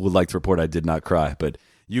I would like to report I did not cry, but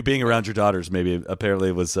you being around your daughters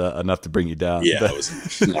apparently was enough to bring you down. Yeah, it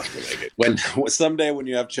was not going to make it. When someday when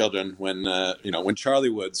you have children, when Charlie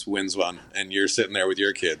Woods wins one and you're sitting there with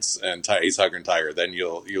your kids and he's hugging Tiger, then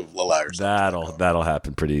you'll allow yourself. That'll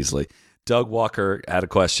happen pretty easily. Doug Walker had a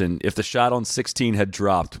question. If the shot on 16 had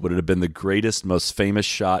dropped, would it have been the greatest, most famous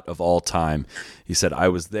shot of all time? He said, I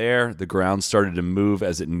was there. The ground started to move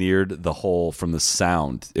as it neared the hole from the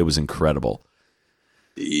sound. It was incredible.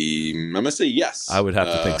 I'm going to say yes. I would have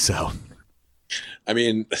to think so. I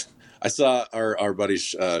mean, I saw our buddy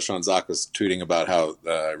Sean Zock was tweeting about how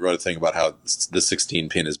wrote a thing about how the 16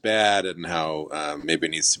 pin is bad and how maybe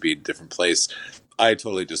it needs to be a different place. I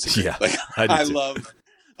totally disagree. Yeah, Like I do too.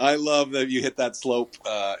 I love that you hit that slope.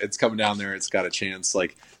 It's coming down there. It's got a chance.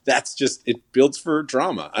 Like that's just it builds for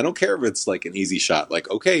drama. I don't care if it's like an easy shot. Like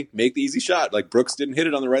okay, make the easy shot. Like Brooks didn't hit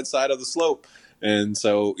it on the right side of the slope, and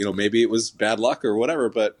so maybe it was bad luck or whatever.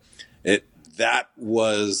 But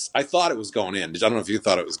I thought it was going in. I don't know if you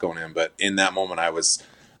thought it was going in, but in that moment I was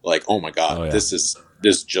like, oh my God, this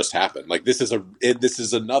just happened. Like this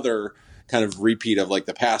is another kind of repeat of like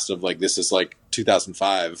the past of like, this is like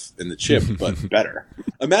 2005 in the chip, but better.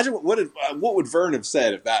 Imagine what would Vern have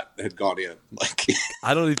said if that had gone in? Like,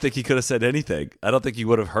 I don't even think he could have said anything. I don't think he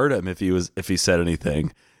would have heard him if he said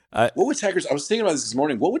anything. What would Tiger's? I was thinking about this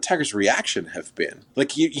morning. What would Tiger's reaction have been?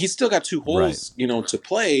 Like he's still got 2 holes, to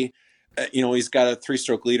play. He's got a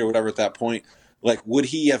 3-stroke lead or whatever at that point. Like, would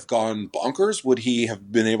he have gone bonkers? Would he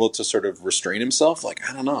have been able to sort of restrain himself? Like,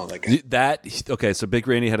 I don't know. Like okay, so Big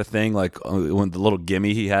Randy had a thing like when the little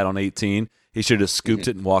gimme he had on 18, he should have scooped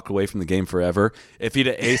it and walked away from the game forever. If he'd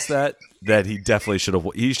have aced that he definitely should have.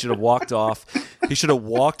 He should have walked off. He should have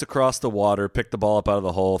walked across the water, picked the ball up out of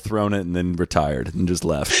the hole, thrown it, and then retired and just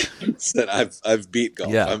left. Said, I've beat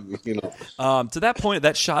golf. Yeah. To that point,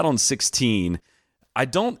 that shot on 16,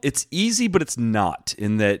 it's easy, but it's not,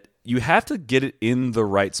 in that you have to get it in the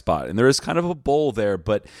right spot. And there is kind of a bowl there,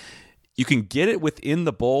 but you can get it within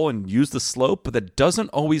the bowl and use the slope, but that doesn't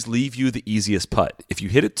always leave you the easiest putt. If you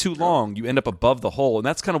hit it too long, you end up above the hole. And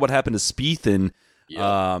that's kind of what happened to Spieth in,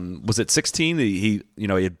 was it 16? He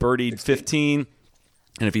had birdied 15.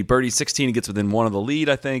 And if he birdied 16, he gets within 1 of the lead,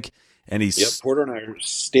 I think. And he's Porter and I were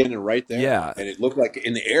standing right there. Yeah. And it looked like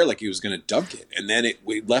in the air, like he was going to dunk it. And then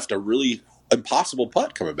we left a really impossible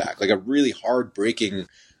putt coming back, like a really hard breaking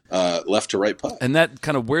left to right putt. And that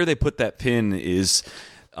kind of where they put that pin is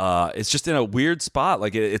it's just in a weird spot.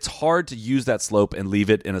 Like it's hard to use that slope and leave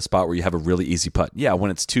it in a spot where you have a really easy putt. Yeah,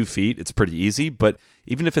 when it's 2 feet, it's pretty easy. But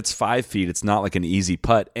even if it's 5 feet, it's not like an easy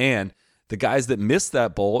putt. And the guys that miss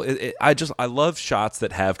that bowl, I love shots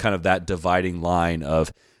that have kind of that dividing line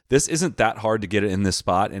of this isn't that hard to get it in this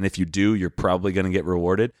spot. And if you do, you're probably going to get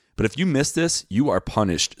rewarded. But if you miss this, you are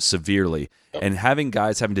punished severely. And having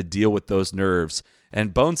guys having to deal with those nerves.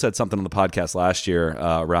 And Bone said something on the podcast last year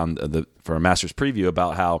for a Masters preview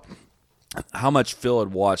about how much Phil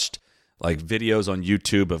had watched like videos on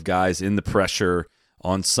YouTube of guys in the pressure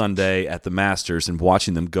on Sunday at the Masters and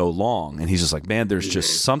watching them go long. And he's just like, man, there's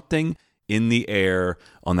just something in the air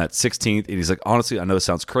on that 16th. And he's like, honestly, I know this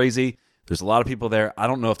sounds crazy. There's a lot of people there. I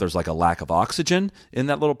don't know if there's like a lack of oxygen in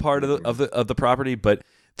that little part of the property, but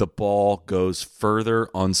the ball goes further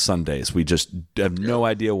on Sundays. We just have no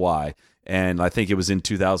idea why. And I think it was in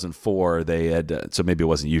 2004 they had, so maybe it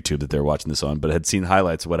wasn't YouTube that they were watching this on, but had seen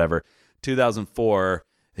highlights or whatever. 2004,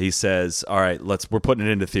 he says, all right, we're putting it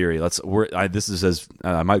into theory. I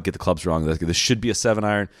might get the clubs wrong. This should be a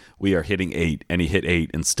 7-iron. We are hitting 8. And he hit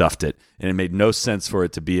 8 and stuffed it. And it made no sense for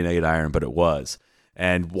it to be an 8-iron, but it was.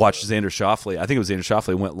 And watched Xander Schauffele. I think it was Xander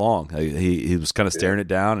Schauffele went long. He was kind of staring it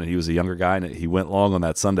down, and he was a younger guy, and he went long on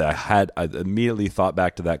that Sunday. I immediately thought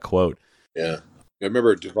back to that quote. Yeah. I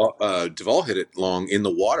remember Duvall hit it long in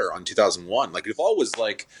the water on 2001. Like Duvall was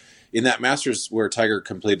like in that Masters where Tiger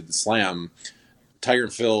completed the slam. Tiger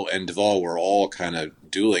and Phil and Duvall were all kind of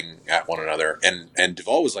dueling at one another, and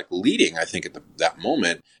Duvall was like leading, I think, at that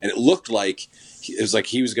moment, and it looked like it was like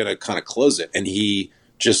he was going to kind of close it, and he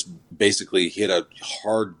just basically hit a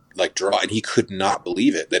hard like draw, and he could not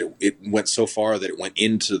believe it that it went so far that it went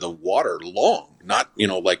into the water long, not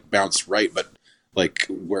like bounced right, but like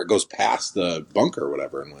where it goes past the bunker or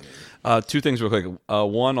whatever and went in. 2 things real quick.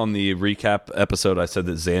 One, on the recap episode, I said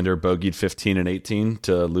that Xander bogeyed 15 and 18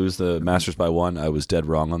 to lose the Masters by 1. I was dead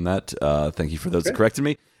wrong on that. Thank you for those that corrected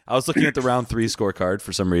me. I was looking at the round 3 scorecard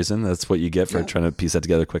for some reason. That's what you get for trying to piece that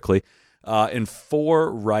together quickly. In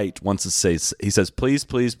 4 right, wants to say, he says, please,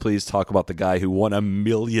 please, please talk about the guy who won $1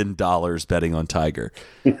 million betting on Tiger.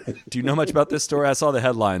 Do you know much about this story? I saw the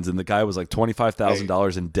headlines, and the guy was like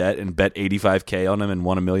 $25,000 in debt and bet $85K on him and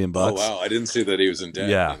won $1 million. Oh wow, I didn't see that he was in debt.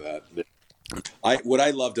 Yeah. What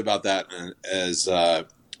I loved about that is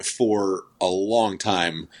for a long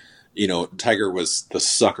time, Tiger was the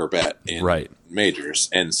sucker bet in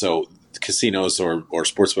majors, and so casinos or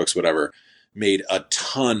sportsbooks, whatever, made a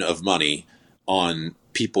ton of money on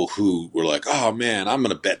people who were like, oh man, I'm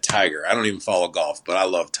going to bet Tiger. I don't even follow golf, but I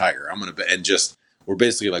love Tiger. I'm going to bet, and just were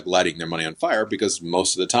basically like lighting their money on fire because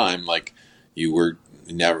most of the time, like you were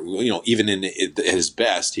never, even in his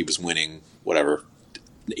best, he was winning whatever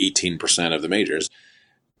 18% of the majors.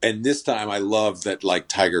 And this time I love that like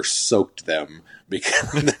Tiger soaked them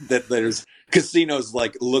because that there's casinos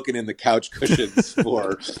like looking in the couch cushions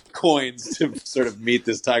for coins to sort of meet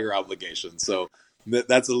this Tiger obligation. So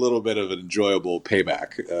that's a little bit of an enjoyable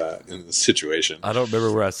payback in the situation. I don't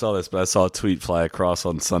remember where I saw this, but I saw a tweet fly across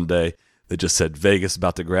on Sunday that just said Vegas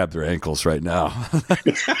about to grab their ankles right now.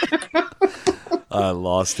 I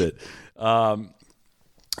lost it.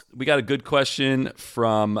 We got a good question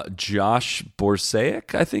from Josh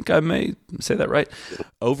Borsaic. I think I may say that right.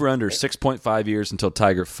 Over under 6.5 years until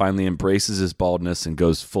Tiger finally embraces his baldness and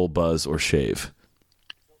goes full buzz or shave.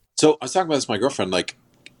 So I was talking about this with my girlfriend. Like,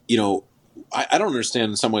 you know, I don't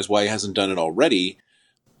understand in some ways why he hasn't done it already.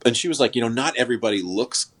 And she was like, you know, not everybody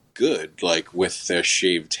looks good, like with their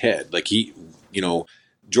shaved head. Like he, you know,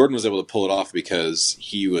 Jordan was able to pull it off because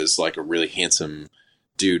he was like a really handsome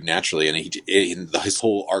dude naturally. And his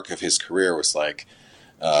whole arc of his career was like,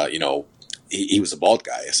 you know, he was a bald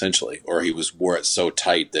guy essentially, or he wore it so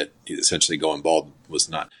tight that essentially going bald was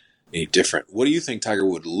not any different. What do you think Tiger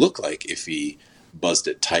would look like if he buzzed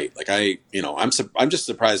it tight? Like I'm just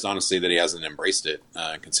surprised honestly that he hasn't embraced it,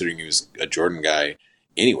 considering he was a Jordan guy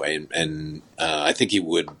anyway, and I think he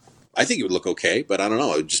would look okay, but I don't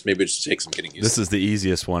know. Maybe it just takes some getting used to. This is the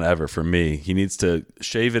easiest one ever for me. He needs to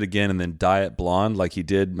shave it again and then dye it blonde like he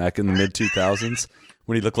did back in the mid-2000s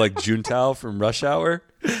when he looked like Juntao from Rush Hour.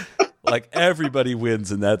 Like everybody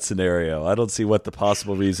wins in that scenario. I don't see what the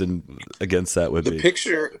possible reason against that would be.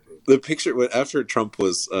 The picture after Trump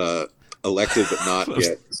was elected but not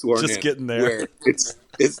yet sworn just in, getting there. where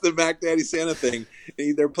it's the Mac Daddy Santa thing.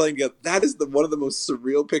 And they're playing together. That is one of the most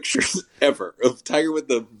surreal pictures ever of Tiger with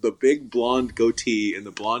the big blonde goatee and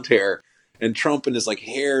the blonde hair, and Trump and his like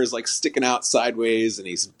hair is like sticking out sideways, and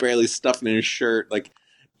he's barely stuffing in his shirt. Like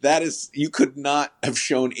that is, you could not have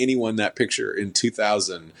shown anyone that picture in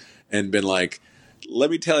 2000 and been like, let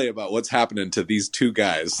me tell you about what's happening to these two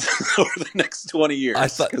guys over the next 20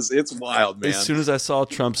 years, because it's wild, man. As soon as I saw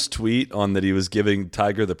Trump's tweet on that he was giving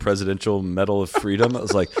Tiger the Presidential Medal of Freedom, I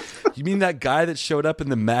was like, you mean that guy that showed up in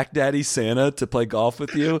the Mac Daddy Santa to play golf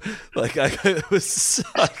with you? Like, I was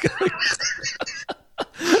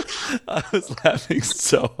laughing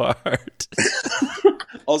so hard.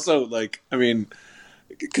 Also, like, I mean,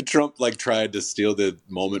 could Trump like try to steal the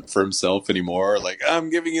moment for himself anymore? Like, I'm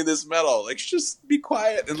giving you this medal. Like, just be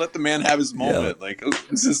quiet and let the man have his moment. Yeah. Like,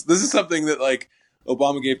 this is something that like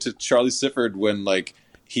Obama gave to Charlie Sifford when like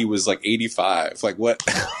he was like 85. Like, what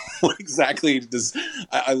exactly does?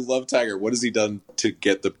 I love Tiger. What has he done to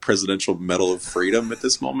get the Presidential Medal of Freedom at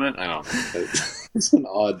this moment? I don't know. It's an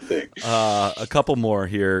odd thing. A couple more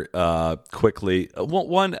here quickly.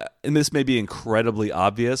 One, and this may be incredibly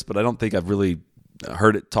obvious, but I don't think I've really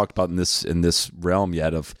heard it talked about in this realm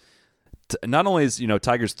yet. Of not only is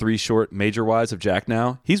Tiger's 3 short major wise of Jack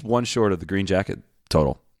now, he's 1 short of the green jacket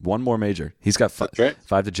total. 1 more major. He's got 5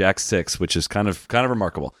 to Jack's 6, which is kind of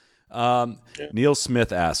remarkable. Neil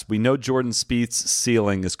Smith asks, we know Jordan Spieth's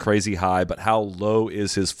ceiling is crazy high, but how low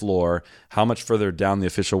is his floor? How much further down the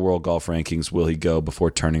official world golf rankings will he go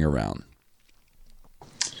before turning around?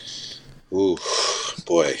 Ooh,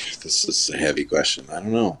 boy, this is a heavy question. I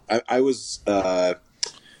don't know. I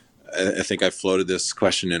think I floated this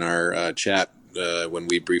question in our chat when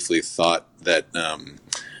we briefly thought that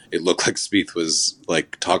it looked like Spieth was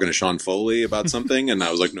like talking to Sean Foley about something, and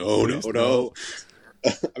I was like, no.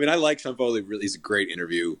 I mean, I like Sean Foley. Really, he's a great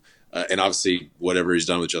interview, and obviously, whatever he's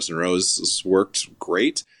done with Justin Rose has worked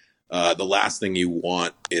great. The last thing you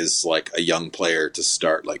want is like a young player to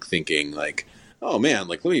start like thinking like, oh man,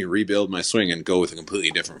 like let me rebuild my swing and go with a completely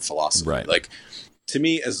different philosophy. Right. Like to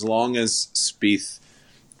me, as long as Spieth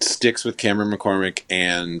sticks with Cameron McCormick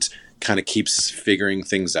and kind of keeps figuring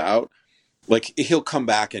things out, like he'll come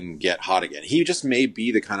back and get hot again. He just may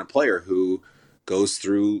be the kind of player who goes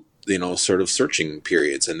through, sort of searching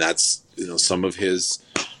periods, and that's, some of his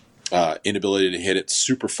inability to hit it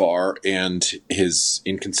super far and his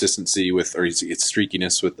inconsistency with, or his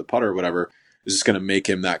streakiness with the putter or whatever, is just going to make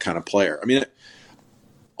him that kind of player. I mean,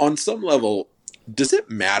 on some level, does it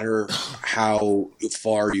matter how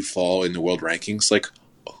far you fall in the world rankings? Like,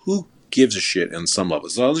 who gives a shit on some level?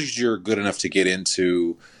 As long as you're good enough to get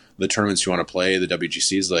into the tournaments you want to play, the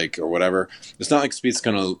WGCs, like, or whatever, it's not like Spieth's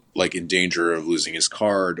going to, like, in danger of losing his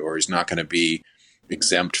card, or he's not going to be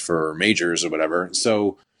exempt for majors or whatever.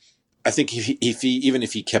 So I think if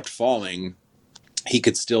he kept falling, he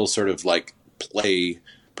could still sort of, like, play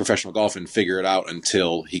professional golf and figure it out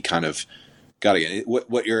until he kind of got again. What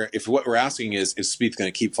we're asking is Spieth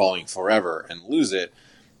going to keep falling forever and lose it?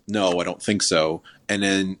 No, I don't think so. And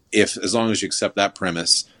then as long as you accept that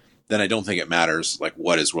premise, then I don't think it matters like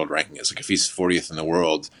what his world ranking is. Like if he's 40th in the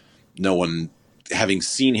world, no one, having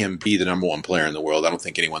seen him be the number one player in the world, I don't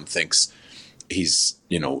think anyone thinks he's,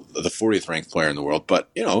 the 40th ranked player in the world. But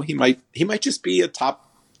he might just be a top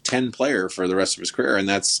 10 player for the rest of his career, and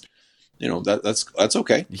that's that's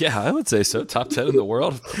okay. Yeah, I would say so. Top 10 in the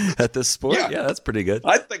world at this sport. Yeah, that's pretty good.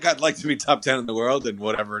 I think I'd like to be top 10 in the world, and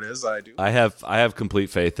whatever it is, I do. I have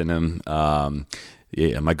complete faith in him.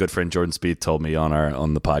 Yeah, my good friend Jordan Spieth told me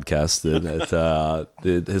on the podcast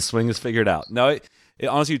that his swing is figured out. No,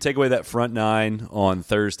 honestly, you take away that front nine on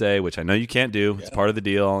Thursday, which I know you can't do. It's part of the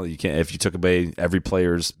deal. You can't, if you took away every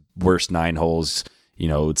player's worst 9 holes, it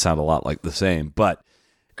would sound a lot like the same. But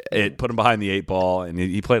it put him behind the 8 ball, and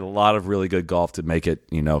he played a lot of really good golf to make it,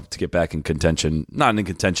 to get back in contention. Not in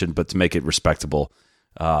contention, but to make it respectable.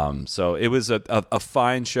 So it was a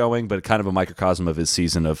fine showing, but kind of a microcosm of his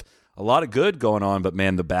season of a lot of good going on. But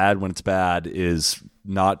man, the bad, when it's bad, is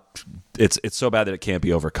not. It's so bad that it can't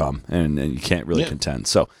be overcome, and you can't really contend.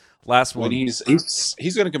 So last one, he's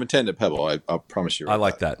going to contend at Pebble. I'll promise you. I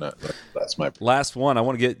like that. That's my last one. I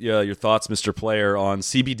want to get your thoughts, Mr. Player, on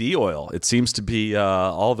CBD oil. It seems to be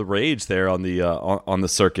all the rage there on the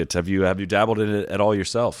circuit. Have you dabbled in it at all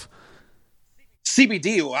yourself?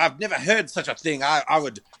 CBD. Well, I've never heard such a thing.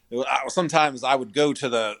 Sometimes I would go to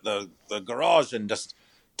the garage and just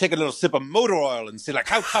take a little sip of motor oil and see, like,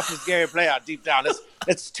 how tough is Gary Player deep down.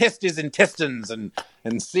 Let's test his intestines and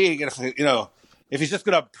see if he's just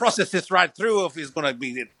going to process this right through, or if he's going to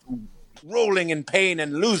be rolling in pain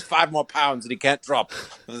and lose 5 more pounds that he can't drop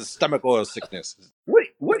with his stomach oil sickness.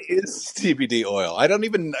 What is CBD oil? I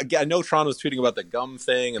know Tron was tweeting about the gum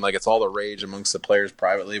thing, and like it's all the rage amongst the players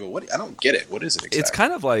privately, but I don't get it. What is it exactly? It's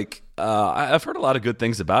kind of like, I've heard a lot of good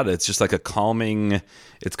things about it. It's just like a calming,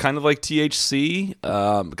 it's kind of like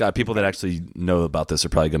THC. People that actually know about this are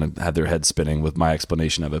probably going to have their heads spinning with my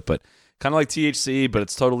explanation of it, but kind of like THC, but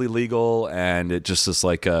it's totally legal, and it just is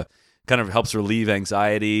like kind of helps relieve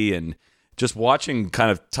anxiety. And just watching kind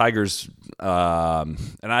of Tiger's, and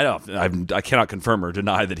I cannot confirm or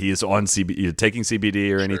deny that he is on taking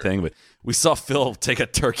CBD or anything, but we saw Phil take a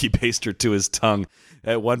turkey baster to his tongue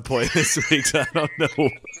at one point this week. So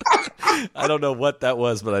I don't know what that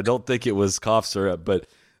was, but I don't think it was cough syrup. But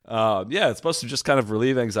it's supposed to just kind of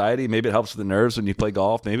relieve anxiety. Maybe it helps with the nerves when you play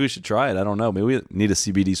golf. Maybe we should try it. I don't know. Maybe we need a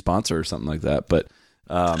CBD sponsor or something like that. But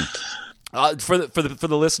for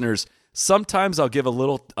the listeners, sometimes I'll give a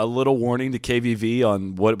little warning to KVV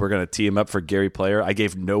on what we're going to tee him up for Gary Player. I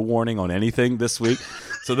gave no warning on anything this week.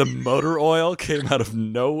 So the motor oil came out of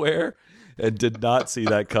nowhere and did not see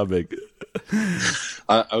that coming.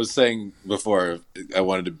 I was saying before, I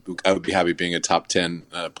would be happy being a top 10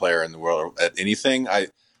 player in the world at anything. I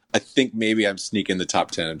think maybe I'm sneaking the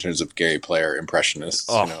top 10 in terms of Gary Player impressionists.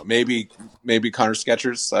 Oh. Maybe Connor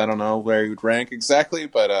Skechers. I don't know where he would rank exactly,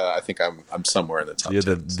 but I think I'm somewhere in the top 10.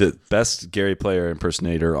 You're the best Gary Player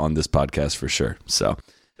impersonator on this podcast for sure. So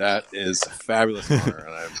that is a fabulous honor,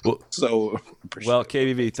 and I'm so appreciative. Well,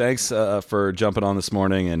 KVV, thanks for jumping on this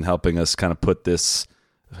morning and helping us kind of put this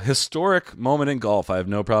historic moment in golf. I have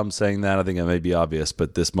no problem saying that. I think it may be obvious,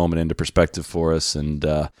 but this moment into perspective for us, and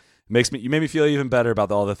you made me feel even better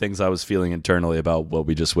about all the things I was feeling internally about what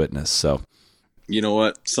we just witnessed. So, you know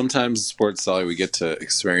what? Sometimes in sports, Sally, we get to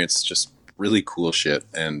experience just really cool shit,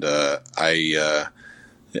 and I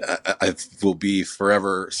will be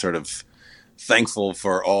forever sort of thankful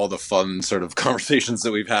for all the fun sort of conversations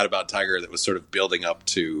that we've had about Tiger that was sort of building up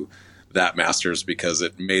to that Masters, because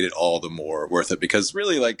it made it all the more worth it. Because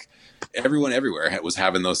really, like, everyone everywhere was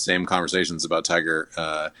having those same conversations about Tiger,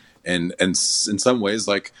 and in some ways,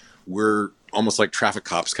 like, we're almost like traffic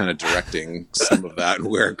cops kind of directing some of that and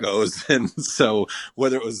where it goes. And so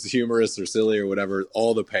whether it was humorous or silly or whatever,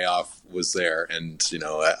 all the payoff was there. And,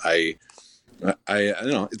 I don't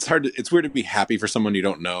know, it's weird to be happy for someone you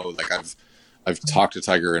don't know. Like I've talked to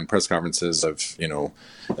Tiger in press conferences. So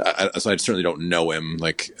I certainly don't know him,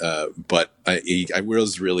 but I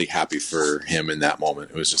was really happy for him in that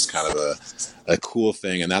moment. It was just kind of a cool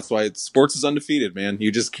thing, and that's why sports is undefeated, man. You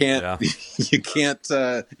just can't, you can't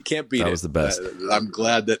beat it. That was the best. I'm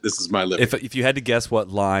glad that this is my living. If you had to guess what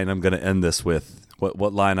line I'm going to end this with,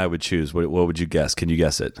 what line I would choose, what would you guess? Can you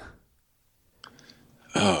guess it?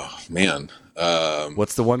 Oh man.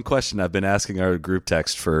 What's the one question I've been asking our group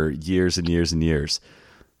text for years and years and years?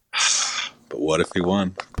 But what if he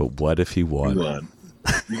won? You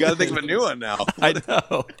got to think of a new one now. I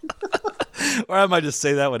know. Or I might just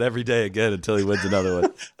say that one every day again until he wins another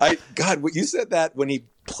one. What you said that when he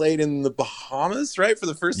played in the Bahamas, right, for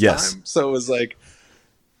the first yes. time. So it was like,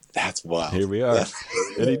 That's wild. Here we are.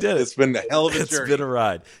 And he did it. It's been a hell of a It's journey. been a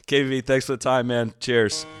ride. KV, thanks for the time, man.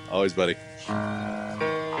 Cheers. Always, buddy.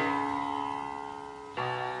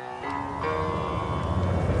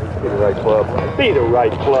 Be the right club. Be the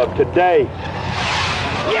right club today.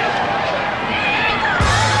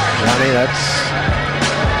 Johnny, that's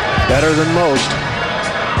better than most.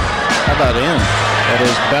 How about in? That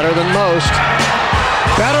is better than most.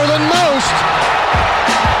 Better than most!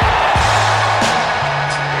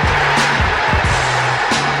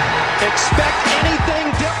 Expect anything